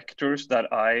vectors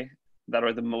that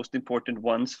are the most important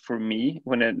ones for me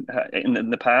when in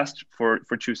the past for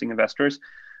choosing investors.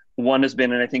 One has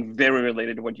been, and I think very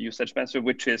related to what you said, Spencer,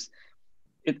 which is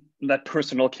that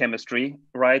personal chemistry,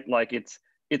 right? Like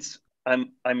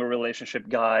I'm a relationship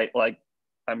guy, like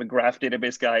I'm a graph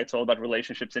database guy. It's all about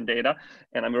relationships and data,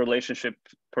 and I'm a relationship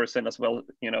person as well,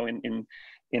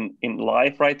 in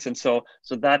life, right? And so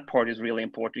that part is really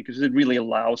important, because it really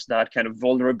allows that kind of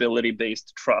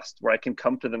vulnerability-based trust, where I can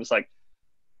come to them. It's like,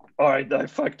 all right, I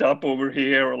fucked up over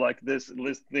here, or like this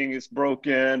thing is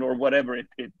broken, or whatever it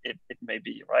may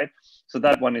be, right? So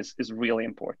that one is really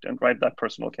important, right? That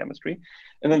personal chemistry.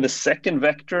 And then the second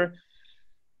vector,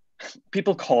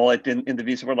 people call it in the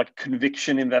VC world like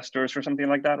conviction investors or something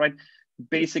like that, right?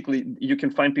 Basically, you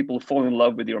can find people who fall in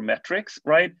love with your metrics,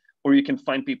 right? Or you can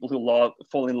find people who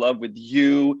fall in love with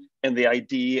you and the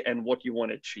idea and what you want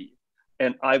to achieve.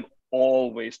 And I've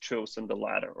always chosen the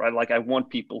latter, right? Like I want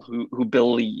people who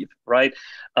believe, right?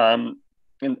 And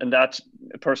that's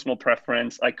a personal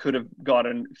preference. I could have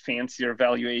gotten fancier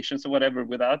valuations or whatever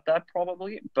without that,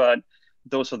 probably, but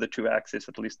those are the two axes,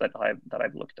 at least that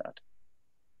I've looked at.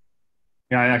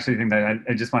 Yeah, I actually think that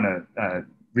I just want to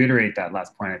reiterate that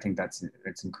last point. I think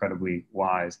it's incredibly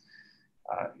wise.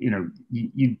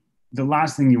 The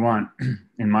last thing you want,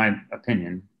 in my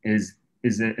opinion, is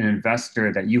an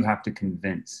investor that you have to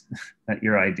convince that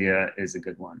your idea is a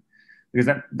good one, because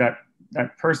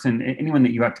that person, anyone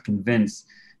that you have to convince,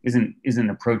 isn't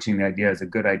approaching the idea as a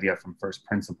good idea from first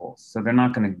principles. So they're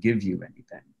not going to give you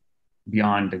anything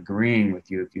beyond agreeing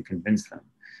with you if you convince them.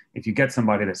 If you get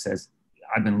somebody that says,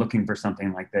 I've been looking for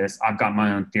something like this, I've got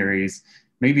my own theories,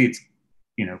 maybe it's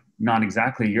not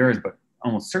exactly yours, but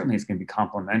almost certainly it's going to be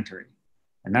complementary.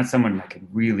 And that's someone that can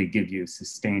really give you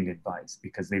sustained advice,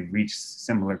 because they've reached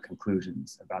similar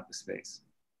conclusions about the space.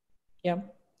 Yeah.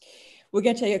 We're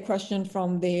going to take a question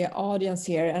from the audience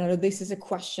here. And this is a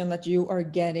question that you are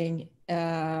getting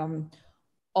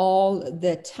all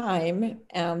the time.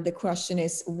 And the question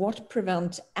is, what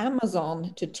prevents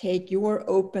Amazon to take your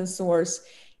open source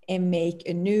and make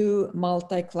a new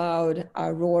multi-cloud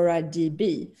Aurora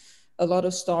DB? A lot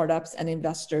of startups and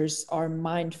investors are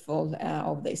mindful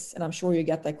of this. And I'm sure you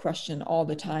get that question all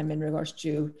the time in regards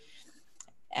to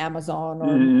Amazon.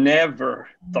 Or never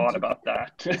thought about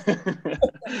that.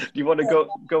 Do you want to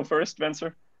go first,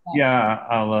 Spencer? Yeah,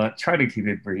 I'll try to keep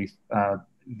it brief.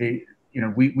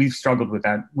 We've struggled with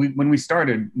that. When we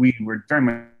started, we were very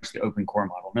much the open core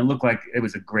model, and it looked like it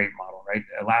was a great model, right?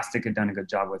 Elastic had done a good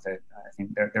job with it. I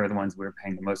think they were the ones we were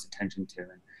paying the most attention to.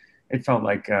 And it felt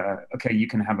like, okay, you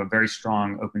can have a very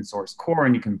strong open source core,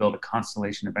 and you can build a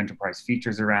constellation of enterprise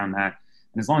features around that.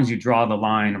 And as long as you draw the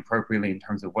line appropriately in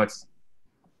terms of what's...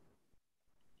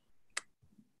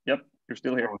 Yep, you're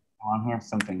still here. On here,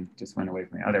 something just went away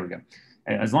from me. Oh, there we go.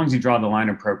 As long as you draw the line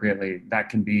appropriately, that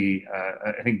can be,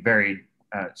 I think, very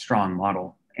strong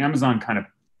model. Amazon kind of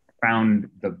found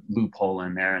the loophole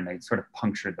in there, and they sort of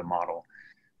punctured the model.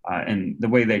 And the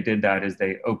way they did that is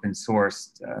they open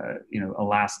sourced,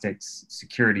 Elastic's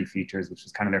security features, which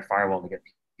was kind of their firewall to get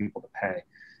people to pay.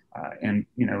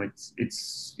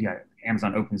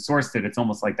 Amazon open sourced it. It's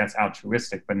almost like that's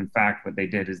altruistic, but in fact, what they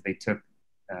did is they took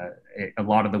a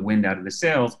lot of the wind out of the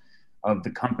sails of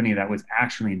the company that was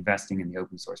actually investing in the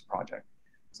open source project.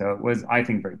 So it was, I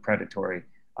think, very predatory.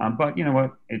 But you know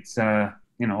what? It's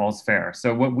all's fair.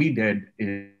 So what we did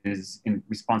is, in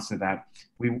response to that,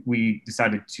 we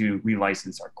decided to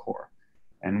relicense our core.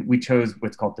 And we chose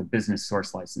what's called the business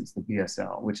source license, the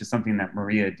BSL, which is something that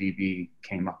MariaDB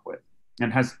came up with.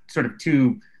 And has sort of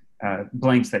two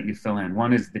blanks that you fill in.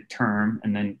 One is the term,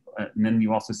 and then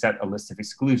you also set a list of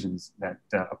exclusions that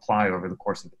apply over the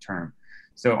course of the term.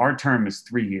 So our term is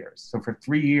 3 years. So for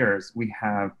 3 years, we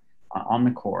have on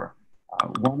the core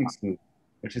one exclusion,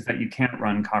 which is that you can't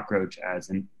run Cockroach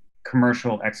as a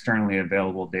commercial, externally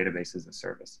available database as a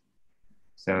service.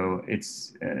 So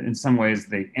it's in some ways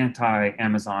the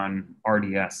anti-Amazon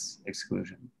RDS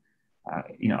exclusion.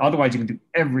 Otherwise you can do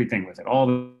everything with it, all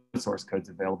the source code's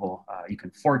available. You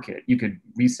can fork it. You could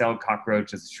resell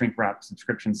Cockroach as a shrink wrap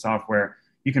subscription software.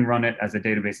 You can run it as a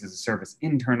database as a service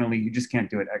internally. You just can't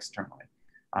do it externally.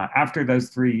 After those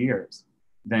 3 years,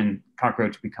 then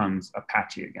Cockroach becomes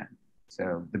Apache again.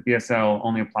 So the BSL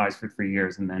only applies for 3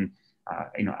 years, and then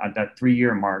at that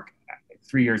 3-year mark,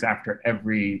 3 years after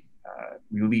every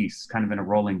release, kind of in a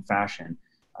rolling fashion,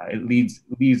 it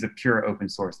leaves a pure open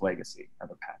source legacy of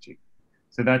Apache.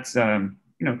 So that's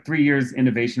 3 years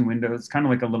innovation window. It's kind of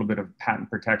like a little bit of patent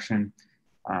protection.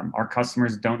 Our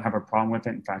customers don't have a problem with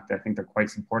it. In fact, I think they're quite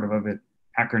supportive of it.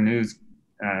 Hacker News,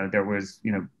 there was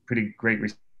pretty great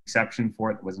reception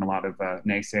for it. There wasn't a lot of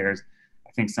naysayers.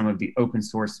 I think some of the open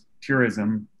source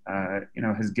purism,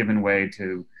 has given way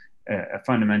to a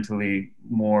fundamentally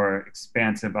more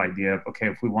expansive idea of, okay,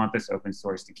 if we want this open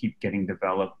source to keep getting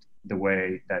developed the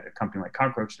way that a company like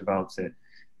Cockroach develops it,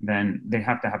 then they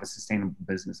have to have a sustainable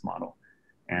business model.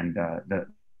 And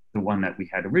the one that we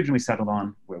had originally settled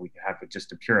on, where we could have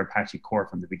just a pure Apache core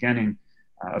from the beginning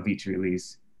of each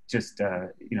release, just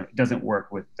it doesn't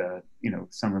work with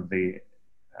some of the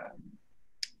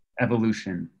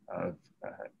evolution of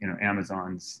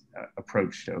Amazon's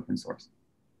approach to open source.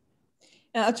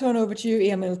 I'll turn over to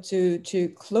you, Emil,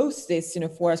 to close this,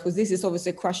 for us, because this is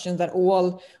obviously a question that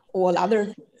all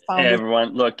other founders. Hey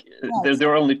everyone, look, there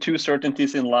are only two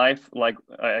certainties in life. Like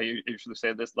I usually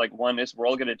say this, like one is we're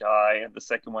all going to die, and the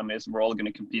second one is we're all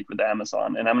going to compete with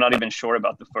Amazon. And I'm not even sure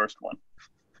about the first one.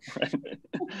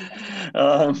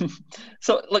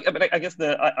 So look, I guess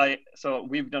so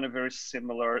we've done a very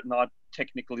similar, not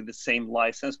technically the same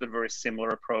license, but very similar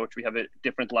approach. We have a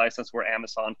different license where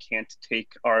Amazon can't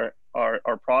take our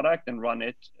product and run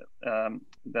it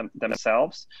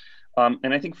themselves.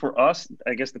 And I think for us,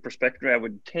 I guess the perspective I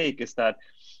would take is that,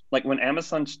 like, when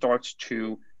Amazon starts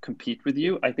to compete with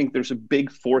you, I think there's a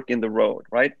big fork in the road,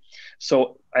 right?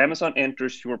 So Amazon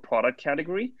enters your product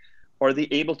category. Are they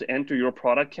able to enter your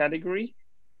product category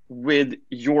with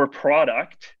your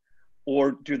product,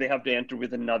 or do they have to enter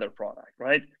with another product,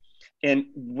 right? And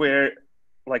where,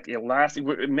 like, Elastic,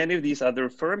 where many of these other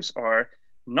firms are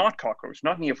not Cockroach,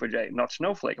 not Neo4j, not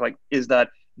Snowflake, like, is that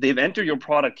they've entered your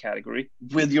product category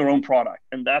with your own product,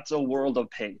 and that's a world of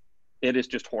pain. It is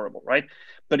just horrible, right?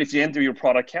 But if you enter your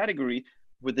product category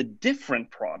with a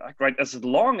different product, right? As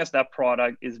long as that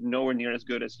product is nowhere near as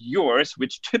good as yours,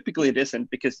 which typically it isn't,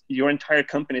 because your entire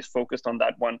company is focused on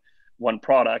that one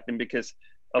product, and because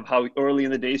of how early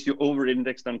in the days you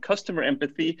over-indexed on customer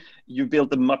empathy, you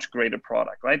built a much greater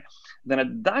product, right? Then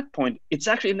at that point, it's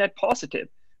actually a net positive.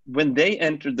 When they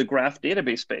entered the graph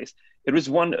database space, it was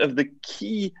one of the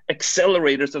key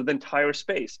accelerators of the entire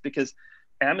space, because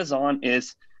Amazon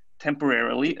is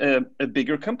temporarily a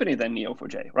bigger company than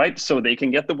Neo4j, right? So they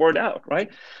can get the word out, right?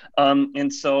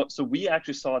 And so we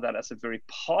actually saw that as a very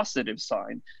positive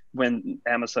sign when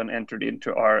Amazon entered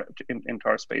into our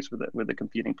space with a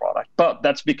competing product. But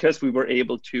that's because we were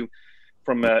able to,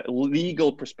 from a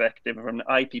legal perspective, from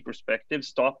an IP perspective,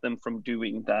 stop them from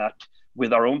doing that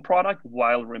with our own product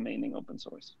while remaining open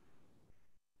source.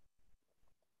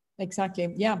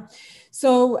 Exactly. Yeah.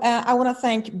 So I want to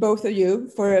thank both of you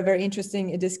for a very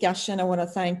interesting discussion. I want to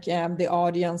thank the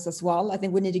audience as well. I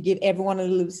think we need to give everyone a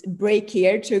little break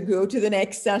here to go to the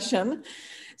next session.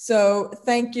 So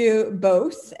thank you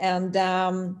both. And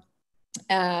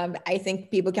I think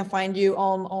people can find you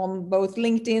on both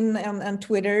LinkedIn and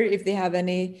Twitter if they have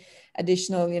any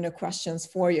additional questions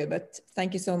for you. But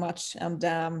thank you so much, and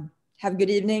have a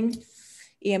good evening,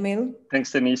 Emil.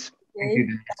 Thanks, Denise. Thank you,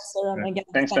 Denise.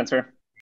 Thanks, Spencer.